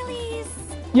on wheelies.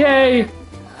 Yay!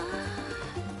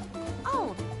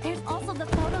 Oh, there's also the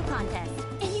photo contest.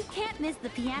 And you can't miss the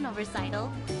piano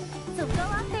recital. So go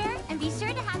out there and be sure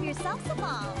to have yourself a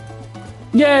ball.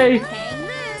 Yay! Hang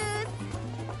loose!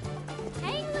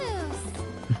 Hang loose!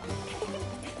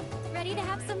 Ready to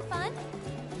have some fun?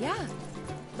 Yeah.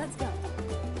 Let's go.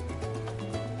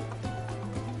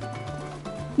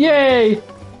 Yay!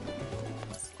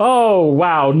 Oh,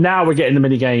 wow. Now we're getting the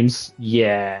mini games.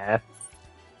 Yeah.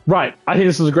 Right. I think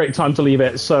this is a great time to leave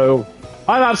it. So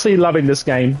I'm absolutely loving this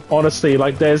game. Honestly,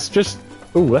 like there's just...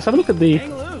 Ooh, let's have a look at the...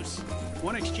 Hang loose!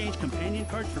 Want to exchange companion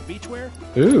cards for beachwear?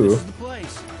 Ooh. This is the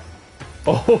place.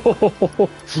 Oh,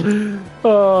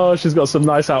 oh, she's got some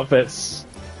nice outfits.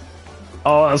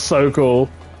 Oh, that's so cool.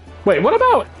 Wait, what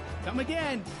about Come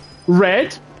again.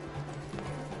 red?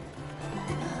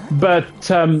 But,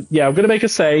 yeah, I'm going to make a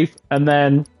save, and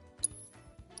then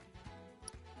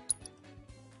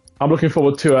I'm looking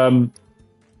forward to,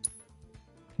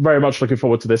 very much looking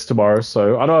forward to this tomorrow,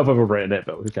 so I know I've overwritten it,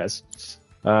 but who cares?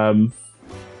 So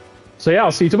yeah,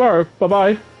 I'll see you tomorrow.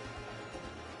 Bye-bye.